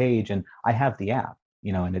page to page, and I have the app,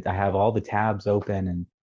 and I have all the tabs open. And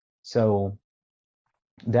so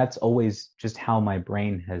that's always just how my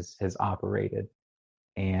brain has operated.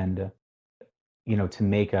 And to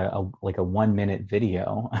make a 1 minute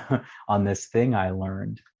video on this thing I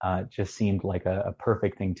learned just seemed like a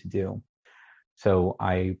perfect thing to do. So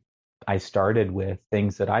I started with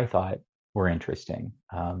things that I thought were interesting.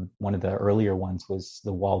 One of the earlier ones was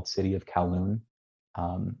the walled city of Kowloon.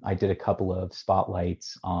 I did a couple of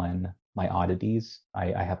spotlights on my oddities.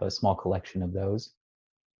 I have a small collection of those.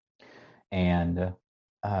 And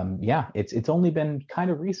yeah, it's only been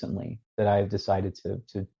kind of recently that I've decided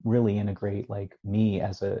to really integrate like me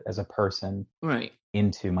as a person Right.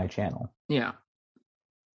 into my channel. Yeah.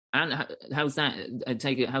 And how's that? I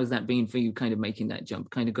take it. How's that been for you? Kind of making that jump,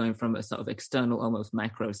 kind of going from a sort of external, almost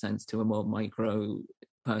macro sense to a more micro,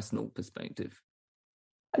 personal perspective.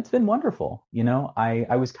 It's been wonderful. You know,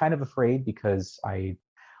 I was kind of afraid because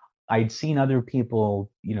I'd seen other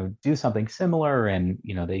people, you know, do something similar, and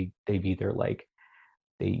you know, they've either like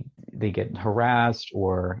they get harassed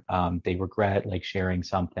or they regret like sharing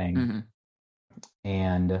something, Mm-hmm.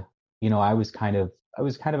 and you know, I was kind of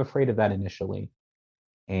afraid of that initially,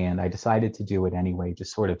 and I decided to do it anyway,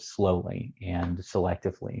 just sort of slowly and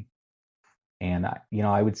selectively. And you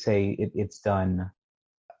know, I would say it's done.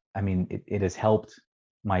 I mean, it has helped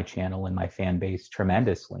my channel and my fan base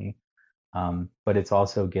tremendously. But it's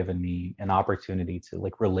also given me an opportunity to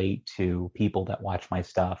like relate to people that watch my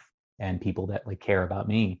stuff and people that like care about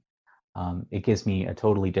me. It gives me a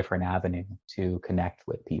totally different avenue to connect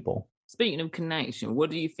with people. Speaking of connection, what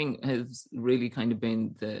do you think has really kind of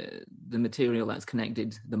been the material that's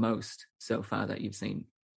connected the most so far that you've seen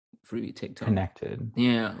through your TikTok? Connected.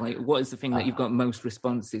 Yeah, like what is the thing that you've Uh, got most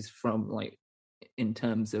responses from, like in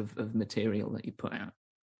terms of material that you put out?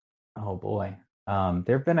 oh boy.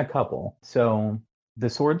 There have been a couple. So the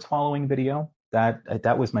sword swallowing video,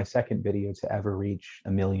 that was my second video to ever reach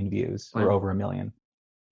 1 million views or Wow. over 1 million.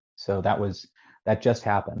 So that just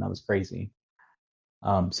happened. That was crazy.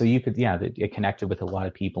 So you could, yeah, it connected with a lot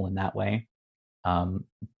of people in that way. Um,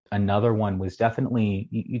 Another one was definitely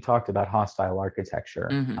you talked about hostile architecture.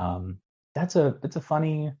 Mm-hmm. That's a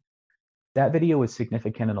funny, that video was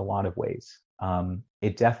significant in a lot of ways.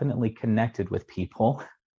 It definitely connected with people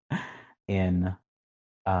in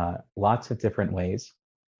lots of different ways.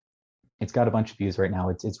 It's got a bunch of views right now.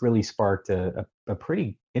 It's really sparked a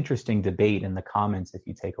pretty interesting debate in the comments if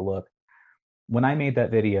you take a look. When I made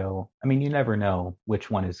that video, I mean, you never know which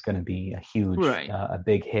one is going to be a huge, Right. a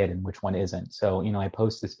big hit and which one isn't. So, you know, I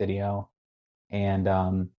post this video and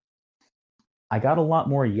I got a lot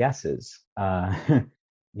more yeses.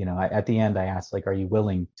 You know, at the end, I asked, like, are you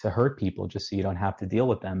willing to hurt people just so you don't have to deal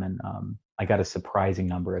with them? And I got a surprising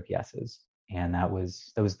number of yeses. And that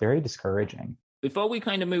was very discouraging. Before we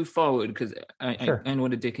kind of move forward, because Sure. I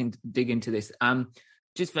want to dig into this.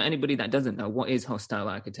 Just for anybody that doesn't know, what is hostile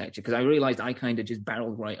architecture? Because I realized I kind of just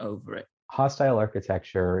barreled right over it. Hostile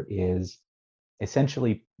architecture is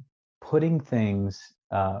essentially putting things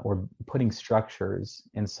or putting structures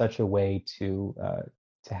in such a way to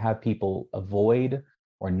have people avoid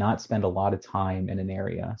or not spend a lot of time in an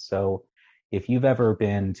area. So if you've ever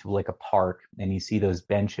been to like a park and you see those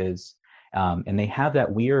benches and they have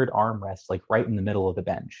that weird armrest like right in the middle of the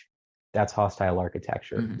bench, that's hostile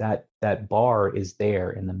architecture. Mm-hmm. That bar is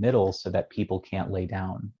there in the middle so that people can't lay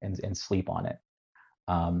down and sleep on it.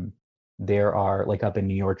 There are, like up in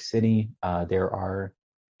New York City, there are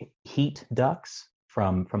heat ducts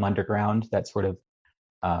from underground that sort of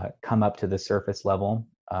come up to the surface level,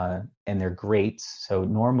 and they're grates. So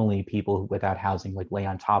normally people without housing like lay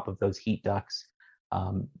on top of those heat ducts,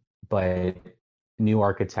 but new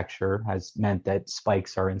architecture has meant that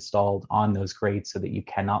spikes are installed on those grates so that you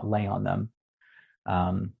cannot lay on them.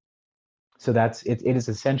 So that's it. It is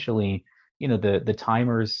essentially, you know, the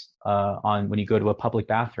timers on when you go to a public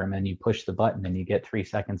bathroom and you push the button and you get 3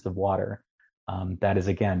 seconds of water. That is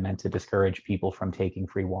again meant to discourage people from taking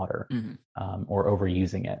free water or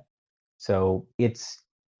overusing it. So it's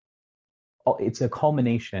a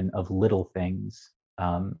culmination of little things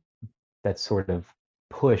that sort of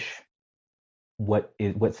push what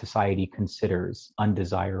society considers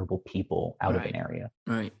undesirable people out of an area.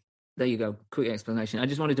 Right. There you go. Quick explanation. I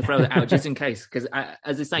just wanted to throw that out just in case, because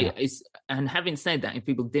as I say, it's, and having said that, if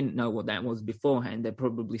people didn't know what that was beforehand, they're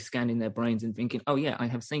probably scanning their brains and thinking, oh yeah, I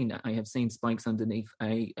have seen that. I have seen spikes underneath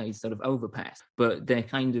a sort of overpass, but they're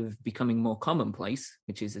kind of becoming more commonplace,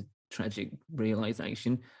 which is a tragic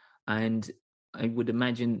realization. And I would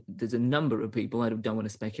imagine there's a number of people, I don't want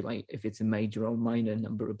to speculate if it's a major or minor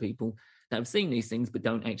number of people that have seen these things, but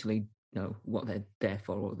don't actually know what they're there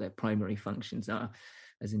for or their primary functions are,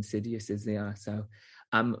 as insidious as they are. So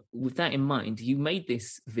with that in mind, you made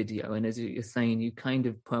this video, and as you're saying, you kind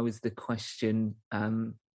of posed the question,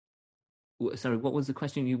 sorry, what was the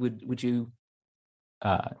question? Would you...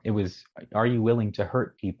 It was, are you willing to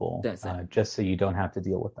hurt people just so you don't have to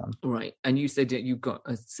deal with them? Right. And you said that you got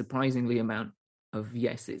a surprisingly amount of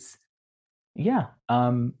yeses. Yeah.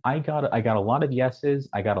 I got a lot of yeses.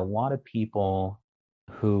 I got a lot of people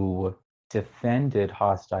who defended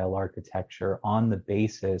hostile architecture on the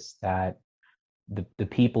basis that the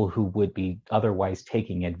people who would be otherwise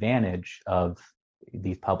taking advantage of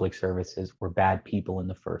these public services were bad people in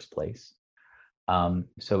the first place.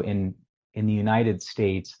 So in the United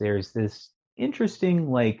States, there's this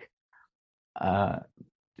interesting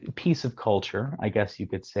piece of culture, I guess you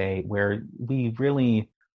could say, where we really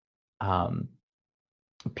um,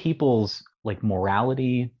 people's like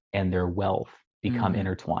morality and their wealth become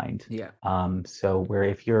intertwined. Yeah. So where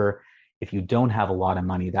if you don't have a lot of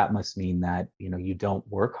money, that must mean that you don't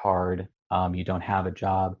work hard, you don't have a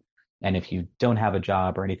job, and if you don't have a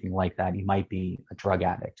job or anything like that, you might be a drug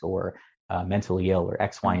addict or mentally ill or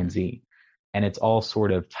X, Y, and Z, and it's all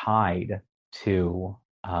sort of tied to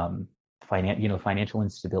financial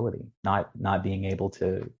instability, not being able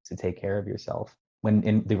to take care of yourself. When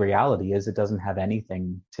in the reality is, it doesn't have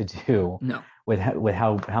anything to do with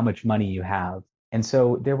how much money you have. And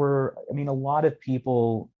so there were, I mean, a lot of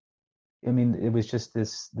people. I mean, it was just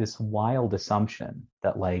this wild assumption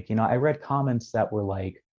that I read comments that were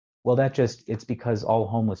like, well, it's because all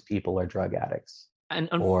homeless people are drug addicts. And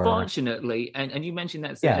unfortunately, and you mentioned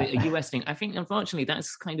that's a US thing. I think unfortunately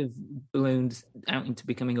that's kind of ballooned out into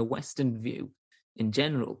becoming a Western view in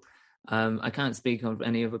general. I can't speak of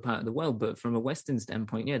any other part of the world, but from a Western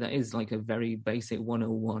standpoint, yeah, that is like a very basic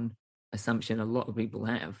 101 assumption a lot of people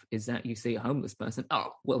have, is that you see a homeless person,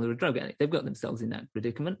 oh, well, they're a drug addict. They've got themselves in that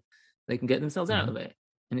predicament. They can get themselves out of it.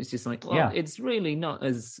 And it's just like, well, it's really not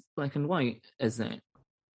as black and white as that.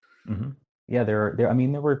 Yeah, I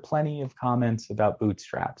mean, there were plenty of comments about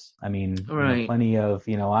bootstraps. I mean, plenty of,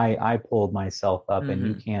 I pulled myself up and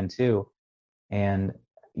you can too. And,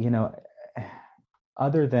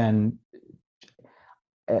 other than,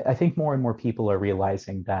 I think more and more people are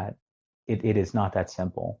realizing that it is not that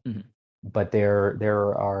simple. But there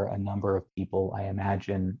are a number of people, I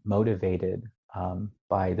imagine, motivated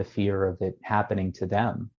by the fear of it happening to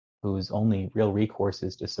them, whose only real recourse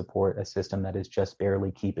is to support a system that is just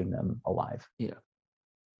barely keeping them alive. Yeah.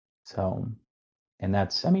 So, and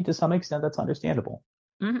that's, I mean, to some extent, that's understandable.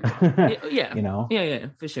 Yeah. Yeah,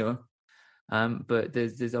 for sure. But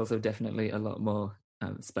there's also definitely a lot more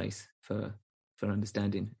space for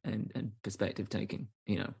understanding and perspective taking,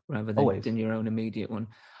 rather than your own immediate one.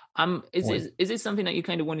 Is this something that you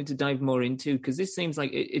kind of wanted to dive more into? Because this seems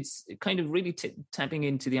like it's kind of really tapping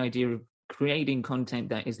into the idea of creating content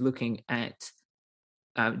that is looking at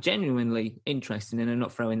genuinely interesting, and I'm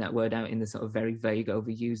not throwing that word out in the sort of very vague,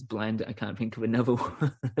 overused, bland, I can't think of another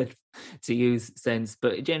word to use sense,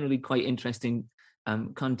 but generally quite interesting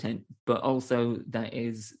content, but also that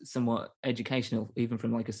is somewhat educational, even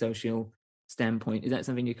from like a social standpoint. Is that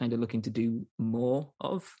something you're kind of looking to do more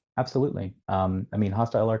of? Absolutely. I mean,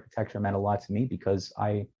 hostile architecture meant a lot to me because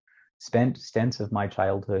I spent stints of my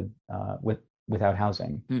childhood without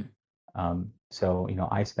housing. So,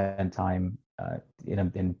 I spent time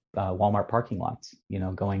in Walmart parking lots,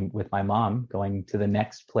 going with my mom, going to the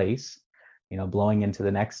next place, blowing into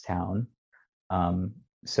the next town.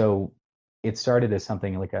 So it started as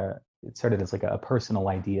something like a personal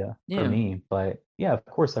idea for me. But yeah, of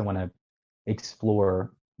course, I want to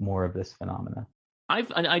explore more of this phenomena.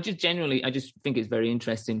 I just think it's very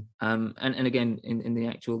interesting. And again, in the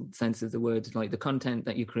actual sense of the word, like the content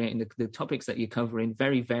that you're creating, the topics that you're covering,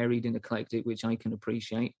 very varied and eclectic, which I can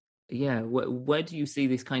appreciate. Yeah, where do you see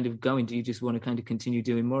this kind of going? Do you just want to kind of continue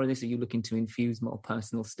doing more of this? Are you looking to infuse more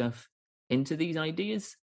personal stuff into these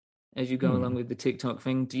ideas as you go along with the TikTok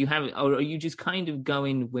thing? Do you have, or are you just kind of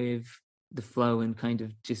going with the flow and kind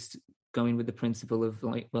of just going with the principle of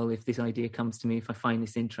like, well, if this idea comes to me, if I find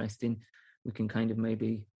this interesting, we can kind of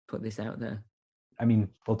maybe put this out there? I mean,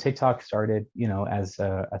 well, TikTok started, as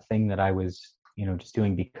a thing that I was, just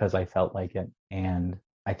doing because I felt like it. And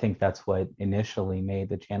I think that's what initially made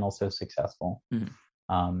the channel so successful.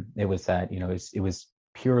 It was that, it was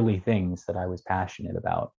purely things that I was passionate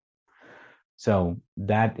about. So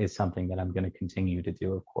that is something that I'm going to continue to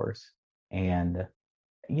do, of course. And,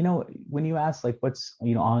 when you ask like what's,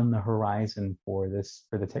 on the horizon for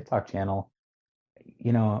the TikTok channel,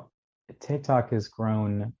 TikTok has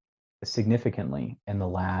grown significantly in the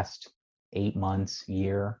last 8 months,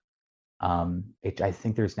 year. I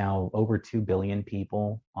think there's now over 2 billion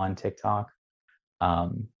people on TikTok.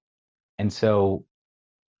 And so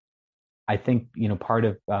I think, part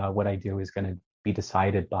of what I do is going to be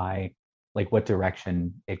decided by like what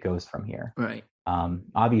direction it goes from here. Right.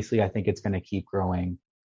 Obviously, I think it's going to keep growing,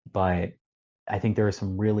 but I think there are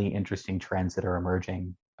some really interesting trends that are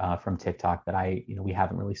emerging from TikTok that we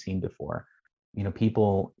haven't really seen before.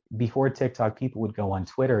 People before TikTok, people would go on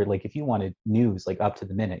Twitter. Like if you wanted news, like up to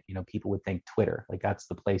the minute, people would think Twitter, like that's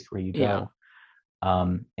the place where you go.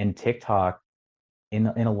 And TikTok, in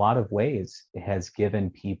a lot of ways, has given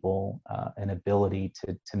people an ability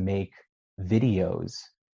to make videos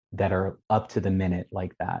that are up to the minute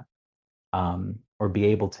like that, or be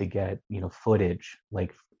able to get, footage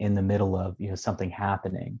like in the middle of, something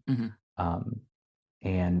happening, Mm-hmm. um,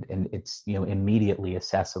 and it's, immediately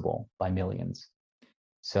accessible by millions.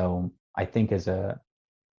 So I think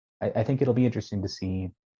I think it'll be interesting to see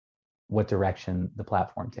what direction the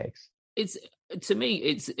platform takes. It's, to me,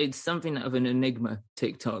 it's something of an enigma,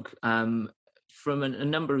 TikTok, from a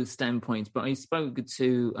number of standpoints. But I spoke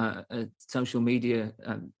to a social media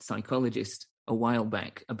psychologist a while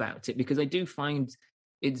back about it, because I do find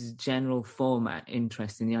its general format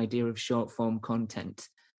interesting, the idea of short form content,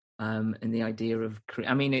 and the idea of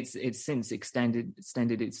I mean, it's since extended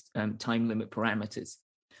its time limit parameters.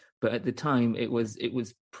 But at the time, it was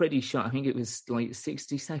pretty short. I think it was like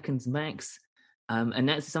 60 seconds max. And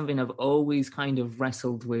that's something I've always kind of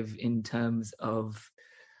wrestled with in terms of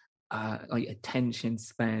like attention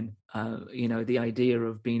span. The idea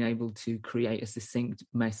of being able to create a succinct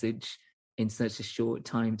message in such a short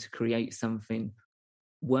time to create something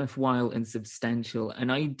worthwhile and substantial.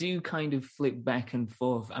 And I do kind of flip back and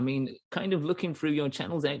forth. I mean, kind of looking through your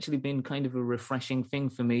channels actually been kind of a refreshing thing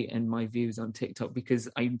for me and my views on TikTok, because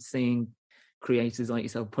I'm seeing creators like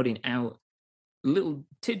yourself putting out little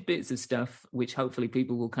tidbits of stuff which hopefully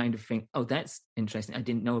people will kind of think, oh, that's interesting, I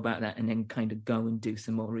didn't know about that, and then kind of go and do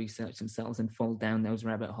some more research themselves and fall down those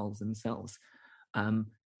rabbit holes themselves.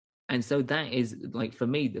 And so that is, like, for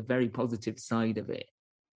me, the very positive side of it.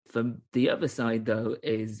 For the other side, though,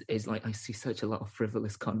 is like I see such a lot of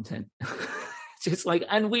frivolous content. Just like,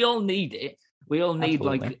 and we all need it. We all need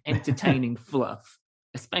Absolutely. like entertaining fluff,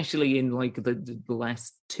 especially in like the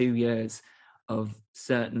last 2 years of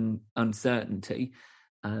certain uncertainty,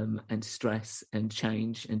 and stress and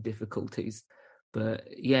change and difficulties. But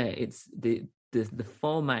yeah, it's the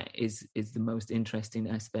format is the most interesting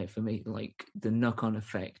aspect for me, like the knock-on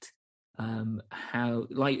effect. How,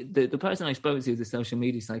 like, the person I spoke to, the social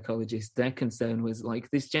media psychologist, their concern was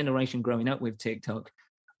like, this generation growing up with TikTok,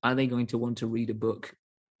 are they going to want to read a book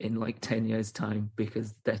in like 10 years time,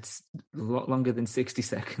 because that's a lot longer than 60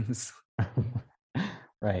 seconds.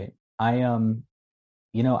 Right.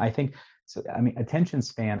 I think so. I mean, attention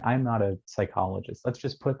span, I'm not a psychologist. Let's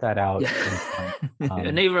just put that out in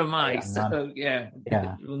front. Neither am I. I'm not, So yeah,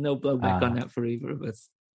 yeah. no blowback on that for either of us.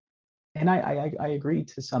 And I agree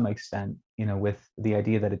to some extent, with the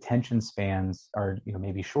idea that attention spans are,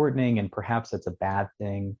 maybe shortening, and perhaps that's a bad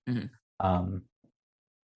thing. Mm-hmm.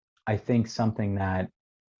 I think something that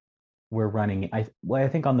we're running, I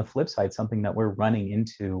think on the flip side, something that we're running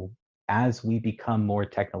into as we become more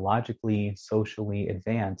technologically, socially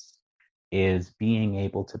advanced, is being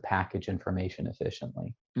able to package information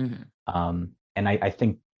efficiently. Mm-hmm. And I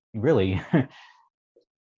think really,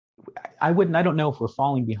 I don't know if we're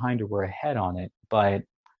falling behind or we're ahead on it, but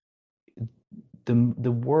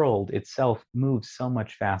the world itself moves so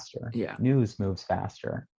much faster. Yeah. News moves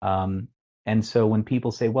faster. And so when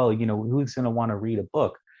people say, well, who's going to want to read a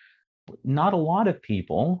book? Not a lot of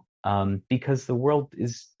people, because the world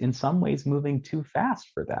is in some ways moving too fast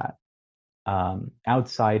for that.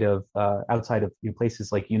 Outside of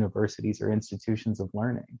places like universities or institutions of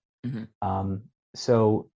learning. Mm-hmm.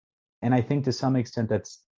 So, and I think to some extent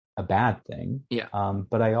that's a bad thing. Yeah.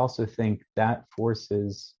 But I also think that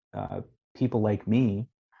forces people like me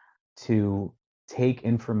to take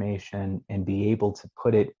information and be able to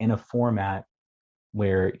put it in a format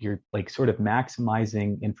where you're like sort of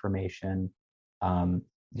maximizing information.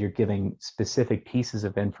 You're giving specific pieces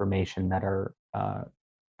of information that are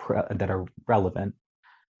relevant,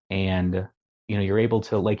 and you're able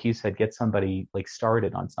to, like you said, get somebody like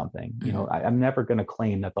started on something. Mm-hmm. I'm never going to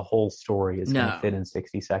claim that the whole story is going to fit in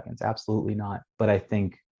 60 seconds. Absolutely not. But I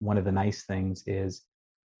think one of the nice things is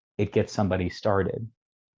it gets somebody started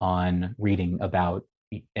on reading about,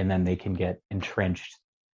 and then they can get entrenched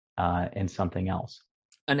in something else,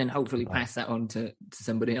 and then hopefully pass that on to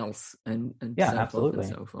somebody else, and yeah, so absolutely. forth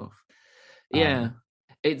and so forth. Yeah.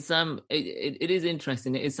 It's it is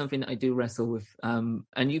interesting. It is something that I do wrestle with, and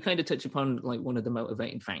you kind of touch upon, like, one of the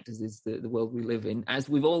motivating factors is the world we live in, as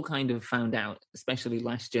we've all kind of found out, especially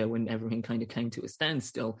last year when everything kind of came to a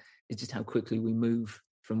standstill, is just how quickly we move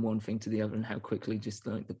from one thing to the other, and how quickly just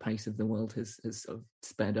like the pace of the world has sort of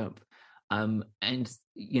sped up. And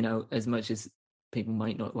as much as people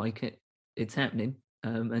might not like it, it's happening,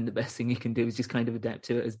 and the best thing you can do is just kind of adapt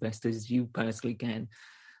to it as best as you personally can,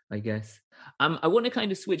 I guess. I want to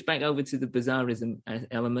kind of switch back over to the bizarrism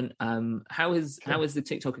element. How has the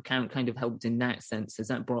TikTok account kind of helped in that sense? Has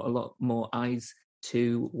that brought a lot more eyes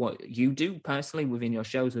to what you do personally within your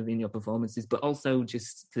shows, within your performances, but also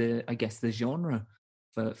just the genre?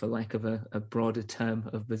 for lack of a broader term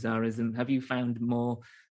of bizarrism. Have you found more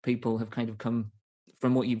people have kind of come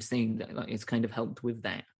from what you've seen that like it's kind of helped with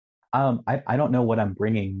that? I don't know what I'm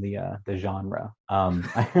bringing the genre.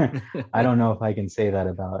 I don't know if I can say that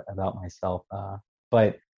about myself.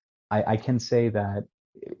 But I can say that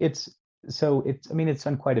it's I mean it's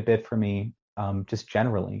done quite a bit for me, just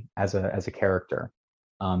generally as a character.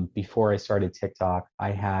 Before I started TikTok,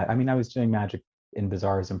 I was doing magic in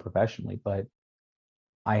Bizarrism professionally, but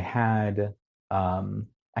I had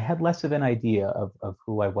I had less of an idea of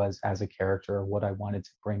who I was as a character or what I wanted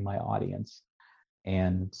to bring my audience.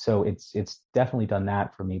 And so it's definitely done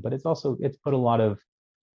that for me, but it's put a lot of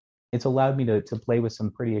it's allowed me to play with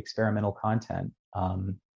some pretty experimental content,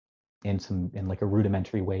 in like a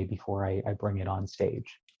rudimentary way before I bring it on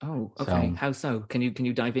stage. Oh, okay. So How so? Can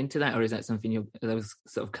you dive into that, or is that something those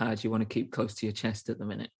sort of cards you want to keep close to your chest at the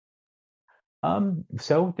minute?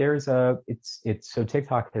 so there's a it's so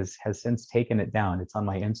TikTok has since taken it down. It's on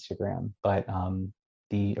my Instagram, but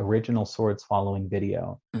the original sword swallowing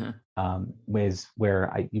video Uh-huh. was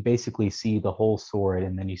where you basically see the whole sword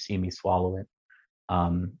and then you see me swallow it.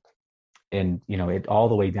 Um, and it all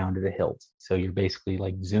the way down to the hilt. So you're basically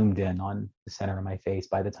like zoomed in on the center of my face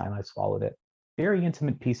by the time I swallowed it. Very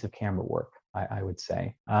intimate piece of camera work, I would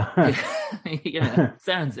say. Yeah, yeah,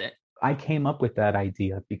 sounds it. I came up with that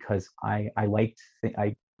idea because I liked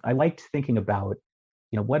thinking about,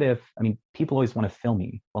 what if, I mean, people always want to film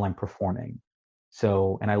me while I'm performing.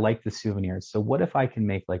 So, and I like the souvenirs. So what if I can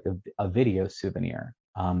make like a video souvenir,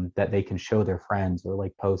 that they can show their friends or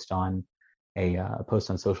like post on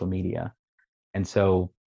social media. And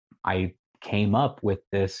so I came up with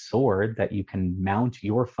this sword that you can mount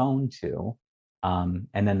your phone to.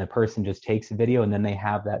 And then the person just takes a video and then they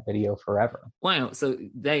have that video forever. Wow, so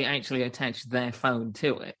they actually attach their phone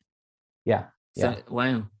to it. Yeah. So Yeah.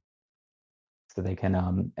 wow. So they can,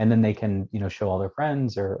 and then they can, show all their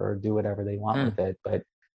friends or do whatever they want with it. But,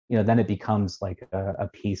 then it becomes like a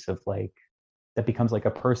piece of like, that becomes like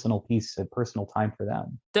a personal piece, a personal time for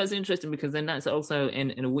them. That's interesting because then that's also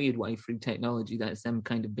in a weird way through technology, that's them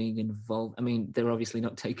kind of being involved. I mean, they're obviously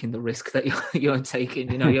not taking the risk that you're taking,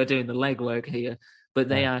 you're doing the legwork here, but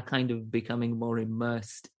they Yeah. are kind of becoming more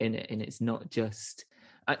immersed in it. And it's not just,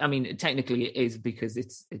 I mean, technically it is because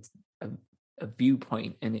it's a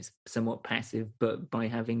viewpoint and it's somewhat passive, but by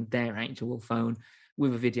having their actual phone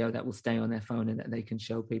with a video that will stay on their phone and that they can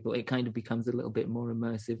show people, it kind of becomes a little bit more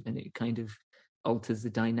immersive and it kind of alters the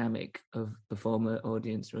dynamic of performer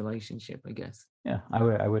audience relationship, I guess. Yeah,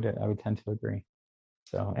 I would tend to agree.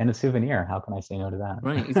 So, and a souvenir, how can I say no to that?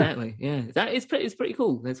 Right, exactly. Yeah, that is it's pretty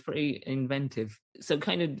cool. That's pretty inventive. So,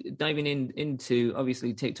 kind of diving into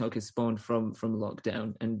obviously TikTok has spawned from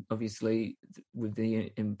lockdown, and obviously with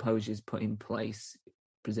the imposures put in place,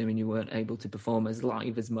 presuming you weren't able to perform as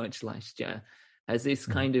live as much last year, has this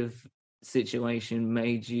kind of situation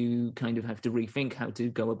made you kind of have to rethink how to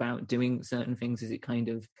go about doing certain things? Has it kind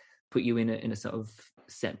of put you in a sort of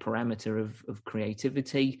set parameter of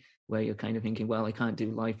creativity where you're kind of thinking, well, I can't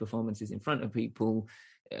do live performances in front of people,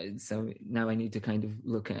 so now I need to kind of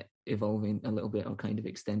look at evolving a little bit or kind of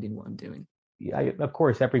extending what I'm doing? Yeah, of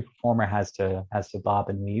course, every performer has to bob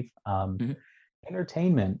and weave.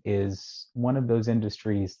 Entertainment is one of those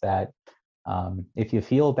industries that, if you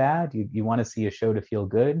feel bad, you want to see a show to feel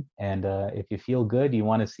good, and if you feel good, you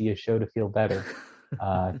want to see a show to feel better,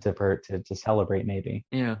 to celebrate maybe.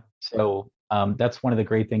 Yeah. So that's one of the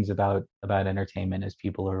great things about entertainment is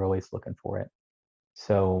people are always looking for it.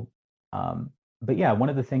 So, but yeah, one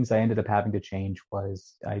of the things I ended up having to change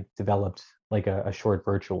was I developed like a short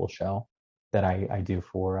virtual show that I do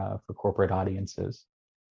for corporate audiences,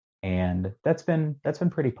 and that's been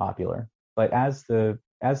pretty popular. But as the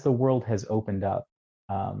world has opened up,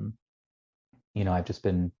 I've just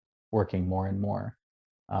been working more and more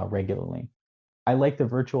regularly. I like the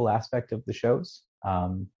virtual aspect of the shows,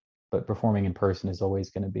 but performing in person is always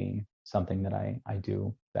going to be something that I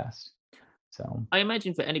do best. So I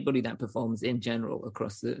imagine for anybody that performs in general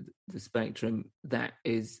across the spectrum, that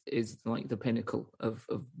is like the pinnacle of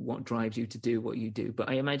what drives you to do what you do. But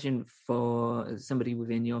I imagine for somebody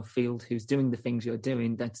within your field who's doing the things you're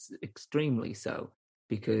doing, that's extremely so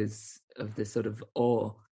because of the sort of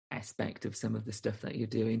awe aspect of some of the stuff that you're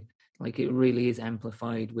doing. Like it really is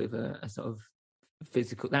amplified with a sort of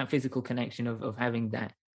physical connection of having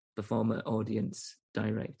that performer audience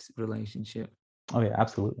direct relationship. Oh yeah,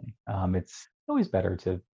 absolutely. It's always better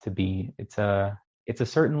to be. It's a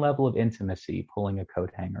certain level of intimacy pulling a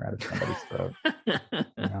coat hanger out of somebody's throat.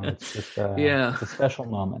 It's just yeah, it's a special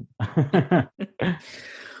moment.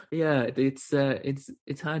 Yeah,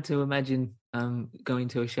 it's hard to imagine going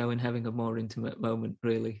to a show and having a more intimate moment,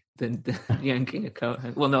 really, than yanking a coat.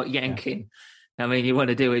 Well, not Yeah. yanking. I mean, you want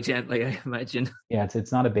to do it gently, I imagine. Yeah,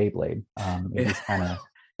 it's not a Beyblade. It Yeah. just kind of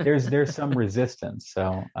there's some resistance.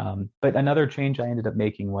 So, but another change I ended up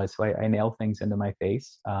making was so I nail things into my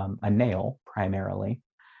face, a nail primarily.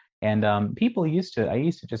 And I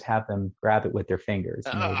used to just have them grab it with their fingers,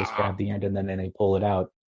 and they would just grab Ah. the end and then they pull it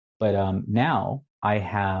out. But now I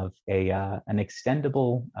have an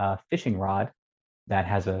extendable fishing rod that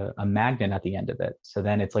has a magnet at the end of it. So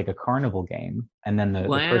then it's like a carnival game, and then the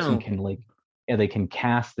person Wow. can like yeah, they can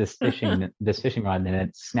cast this fishing rod, and then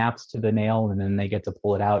it snaps to the nail, and then they get to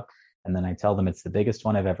pull it out. And then I tell them it's the biggest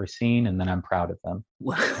one I've ever seen, and then I'm proud of them.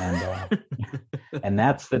 And and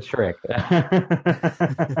that's the trick.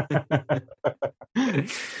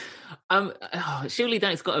 Surely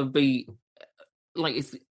that's got to be like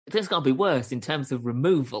that's got to be worse in terms of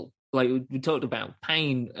removal. Like we talked about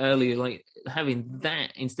pain earlier, like having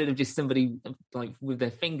that instead of just somebody like with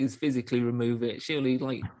their fingers physically remove it. Surely,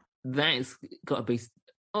 like that's got to be.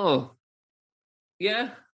 Oh,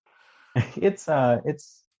 yeah, It's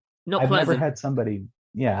not I've never pleasant. had somebody.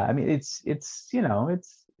 Yeah, I mean it's it's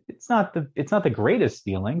not the greatest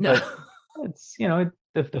feeling, No. but it's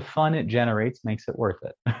the fun it generates makes it worth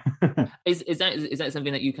it. Is that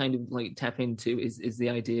something that you kind of like tap into? Is the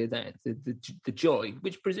idea that the joy,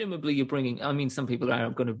 which presumably you're bringing? I mean, some people are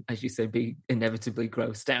going to, as you say, be inevitably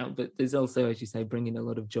grossed out, but there's also, as you say, bringing a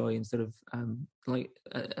lot of joy and sort of like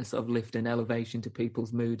a sort of lift and elevation to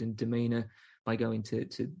people's mood and demeanor by going to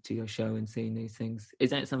your show and seeing these things. Is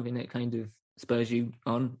that something that kind of spurs you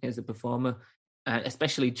on as a performer,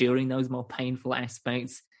 especially during those more painful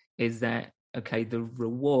aspects? Is that okay? The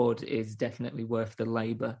reward is definitely worth the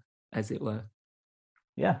labor, as it were.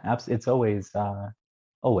 Yeah, it's always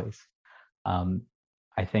always. Um,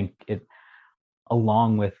 I think it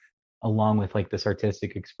along with like this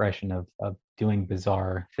artistic expression of doing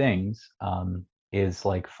bizarre things is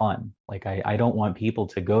like fun. Like I don't want people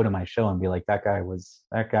to go to my show and be like that guy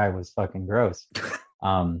was fucking gross.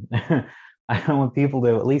 I don't want people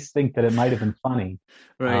to at least think that it might have been funny.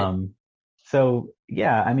 Right. Um, so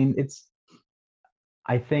yeah, I mean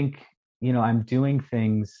I think I'm doing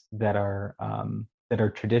things that are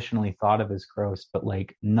traditionally thought of as gross, but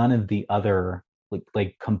like none of the other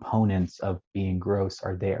like components of being gross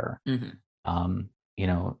are there. Mm-hmm.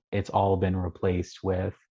 It's all been replaced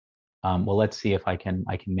with well, let's see if I can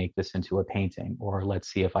make this into a painting, or let's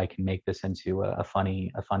see if I can make this into a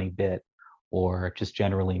funny bit, or just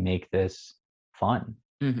generally make this fun.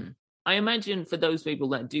 Mm-hmm. I imagine for those people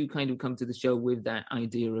that do kind of come to the show with that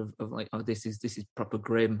idea of like, oh, this is proper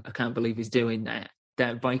grim. I can't believe he's doing that.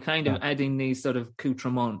 That by kind of Yeah. adding these sort of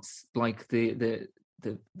accoutrements, like the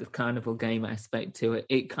carnival game aspect to it,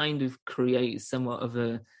 it kind of creates somewhat of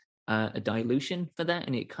a dilution for that,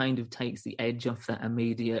 and it kind of takes the edge off that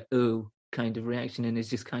immediate ooh kind of reaction, and is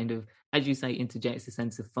just kind of, as you say, interjects a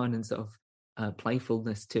sense of fun and sort of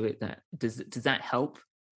playfulness to it. That does that help?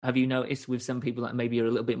 Have you noticed with some people that maybe are a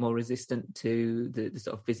little bit more resistant to the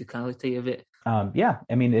sort of physicality of it? Yeah,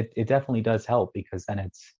 I mean it definitely does help because then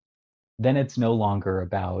it's no longer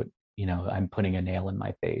about I'm putting a nail in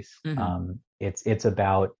my face. Mm-hmm. It's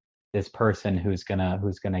about this person who's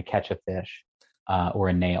gonna catch a fish or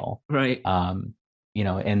a nail. Right. And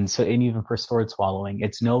even for sword swallowing,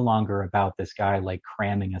 it's no longer about this guy like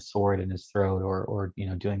cramming a sword in his throat or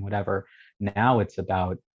doing whatever. Now it's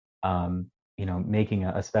about making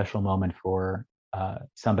a special moment for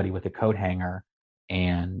somebody with a coat hanger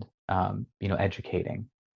and educating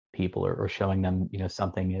people or showing them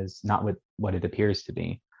something is not what it appears to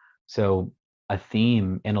be. So a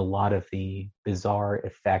theme in a lot of the bizarre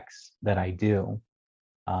effects that I do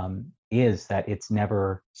is that it's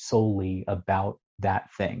never solely about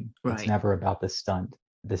that thing. It's Right. never about the stunt.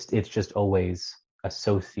 It's just always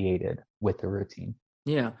associated with the routine.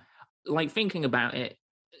 Yeah. Like thinking about it,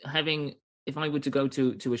 having if I were to go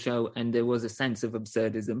to a show and there was a sense of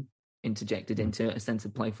absurdism interjected Mhm. into a sense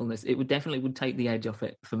of playfulness, it would take the edge off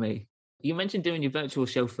it for me. You mentioned doing your virtual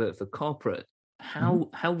show for corporate. Mhm.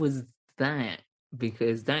 How was that?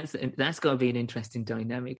 Because that's got to be an interesting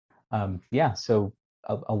dynamic. Yeah, so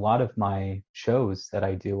a lot of my shows that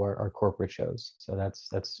I do are corporate shows. So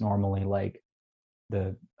that's normally like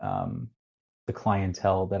the um, the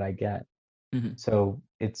clientele that I get. Mm-hmm. So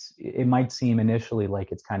it might seem initially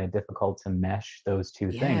like it's kind of difficult to mesh those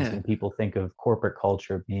two things. Yeah. And people think of corporate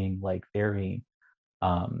culture being like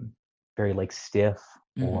um, very like stiff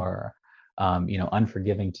Mm-hmm. or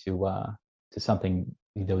unforgiving to something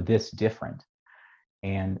this different.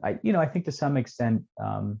 And I think to some extent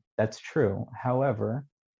that's true. However,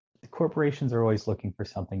 corporations are always looking for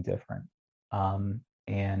something different,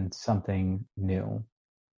 and something new.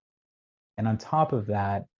 And on top of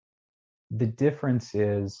that, the difference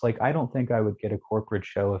is, like, I don't think I would get a corporate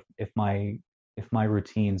show if my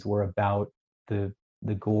routines were about the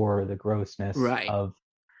gore, the grossness Right. of,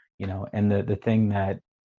 and the thing that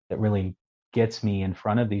really gets me in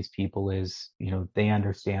front of these people is, they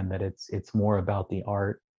understand that it's more about the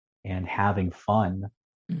art and having fun,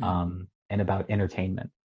 Hmm. and about entertainment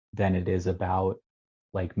than it is about,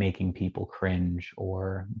 like, making people cringe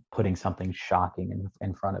or putting something shocking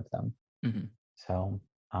in front of them. Hmm. So,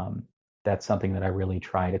 um, that's something that I really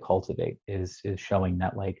try to cultivate, is showing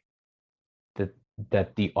that, like, that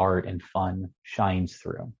that the art and fun shines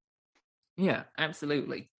through. Yeah,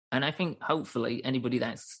 absolutely. And I think hopefully anybody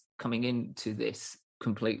that's coming into this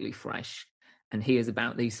completely fresh and hears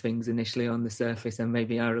about these things initially on the surface and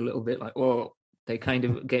maybe are a little bit like, oh, they kind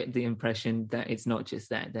of get the impression that it's not just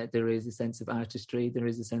that there is a sense of artistry, there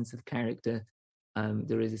is a sense of character,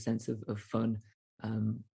 there is a sense of fun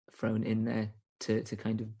um, thrown in there to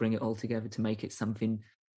kind of bring it all together to make it something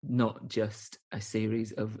not just a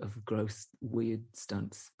series of gross, weird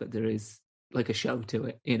stunts, but there is like a show to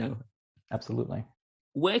it, you know. Absolutely.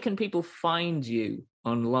 Where can people find you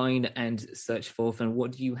online and such forth, and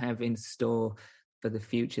what do you have in store for the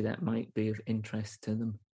future that might be of interest to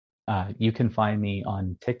them? You can find me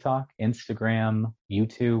on TikTok, Instagram,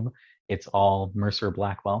 YouTube. It's all Mercer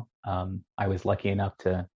Blackwell. I was lucky enough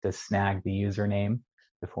to snag the username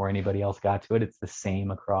before anybody else got to it. It's the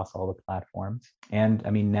same across all the platforms. And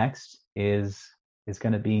I mean, next is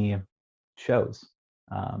going to be shows.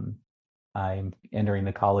 Um, I'm entering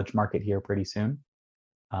the college market here pretty soon,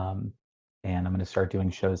 um, and I'm going to start doing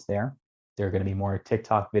shows there. There are going to be more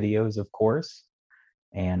TikTok videos, of course,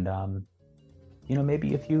 and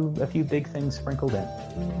maybe a few big things sprinkled in.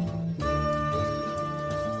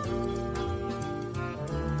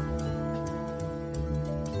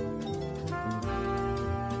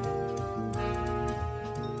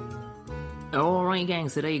 All right, gang.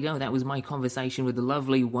 So there you go. That was my conversation with the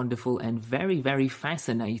lovely, wonderful, and very, very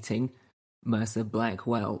fascinating Mercer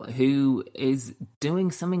Blackwell, who is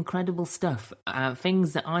doing some incredible stuff.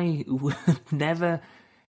 Things that I would never,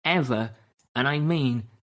 ever, and I mean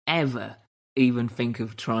ever, even think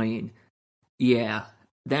of trying. Yeah,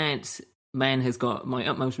 that man has got my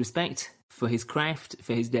utmost respect for his craft,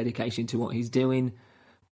 for his dedication to what he's doing,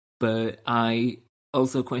 but I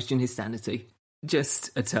also question his sanity. Just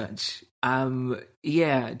a touch.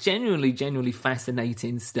 Yeah, genuinely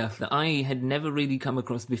fascinating stuff that I had never really come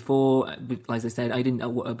across before. As I said, I didn't know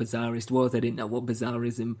what a bizarrist was. I didn't know what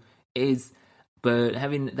bizarrism is. But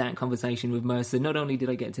having that conversation with Mercer, not only did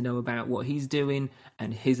I get to know about what he's doing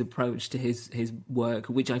and his approach to his work,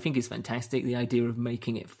 which I think is fantastic. The idea of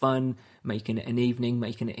making it fun, making it an evening,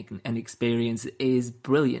 making it an experience is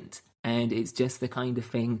brilliant. And it's just the kind of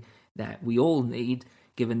thing that we all need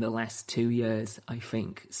given the last 2 years, I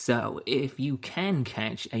think. So if you can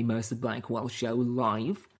catch a Mercer Blackwell show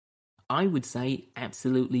live, I would say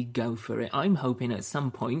absolutely go for it. I'm hoping at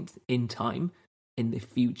some point in time in the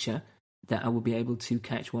future that I will be able to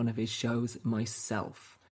catch one of his shows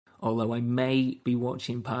myself. Although I may be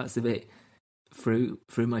watching parts of it through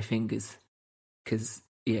my fingers. Because,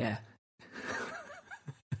 yeah.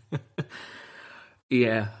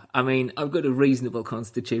 Yeah, I mean, I've got a reasonable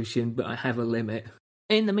constitution, but I have a limit.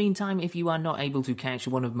 In the meantime, if you are not able to catch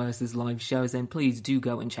one of Mercer's live shows, then please do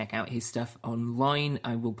go and check out his stuff online.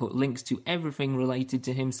 I will put links to everything related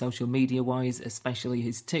to him social media-wise, especially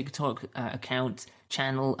his TikTok account,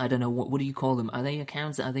 channel. I don't know, what do you call them? Are they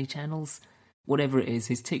accounts? Are they channels? Whatever it is,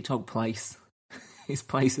 his TikTok place, his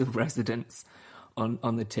place of residence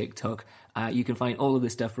on the TikTok. You can find all of the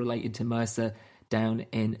stuff related to Mercer down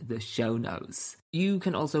in the show notes. You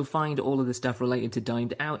can also find all of the stuff related to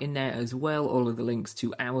Dimed Out in there as well, all of the links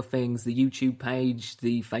to our things, the YouTube page,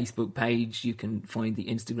 the Facebook page. You can find the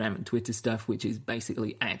Instagram and Twitter stuff, which is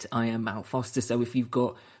basically at I am Mal Foster. So if you've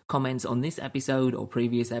got comments on this episode or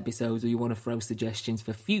previous episodes, or you want to throw suggestions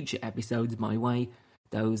for future episodes my way,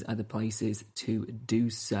 those are the places to do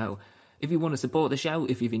so. If you want to support the show,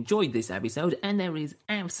 if you've enjoyed this episode, and there is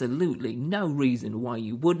absolutely no reason why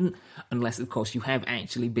you wouldn't, unless of course you have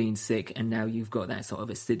actually been sick and now you've got that sort of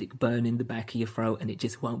acidic burn in the back of your throat and it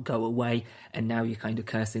just won't go away, and now you're kind of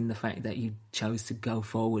cursing the fact that you chose to go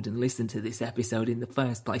forward and listen to this episode in the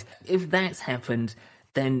first place. If that's happened,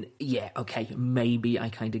 then yeah, okay, maybe I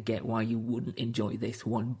kind of get why you wouldn't enjoy this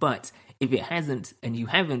one. But if it hasn't, and you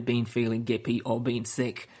haven't been feeling gippy or been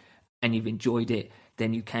sick, and you've enjoyed it,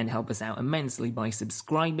 then you can help us out immensely by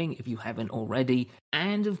subscribing if you haven't already.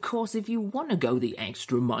 And of course, if you want to go the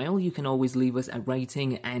extra mile, you can always leave us a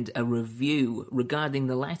rating and a review. Regarding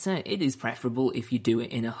the latter, it is preferable if you do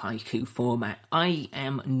it in a haiku format. I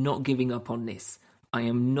am not giving up on this. I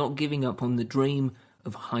am not giving up on the dream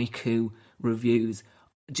of haiku reviews.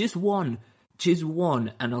 Just one,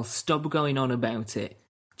 and I'll stop going on about it.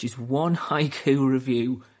 Just one haiku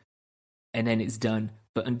review, and then it's done.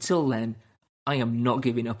 But until then, I am not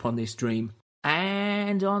giving up on this dream.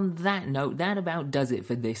 And on that note, that about does it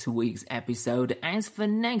for this week's episode. As for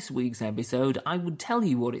next week's episode, I would tell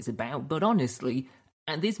you what it's about, but honestly,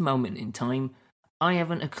 at this moment in time, I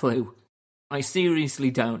haven't a clue. I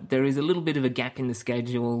seriously don't. There is a little bit of a gap in the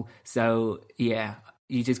schedule, so yeah,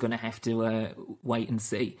 you're just going to have to wait and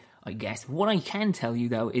see, I guess. What I can tell you,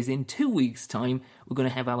 though, is in 2 weeks' time, we're going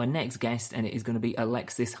to have our next guest, and it is going to be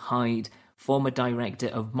Alexis Hyde, former director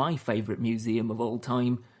of my favourite museum of all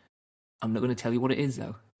time. I'm not going to tell you what it is,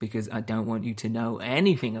 though, because I don't want you to know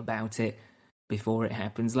anything about it before it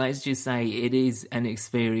happens. Let's just say it is an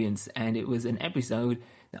experience, and it was an episode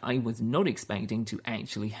that I was not expecting to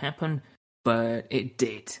actually happen, but it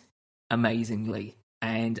did, amazingly,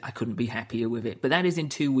 and I couldn't be happier with it. But that is in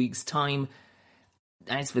 2 weeks' time.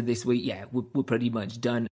 As for this week, yeah, we're pretty much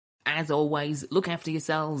done. As always, look after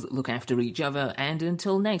yourselves, look after each other, and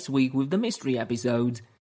until next week with the mystery episodes,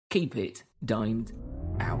 keep it dimed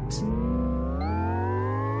out.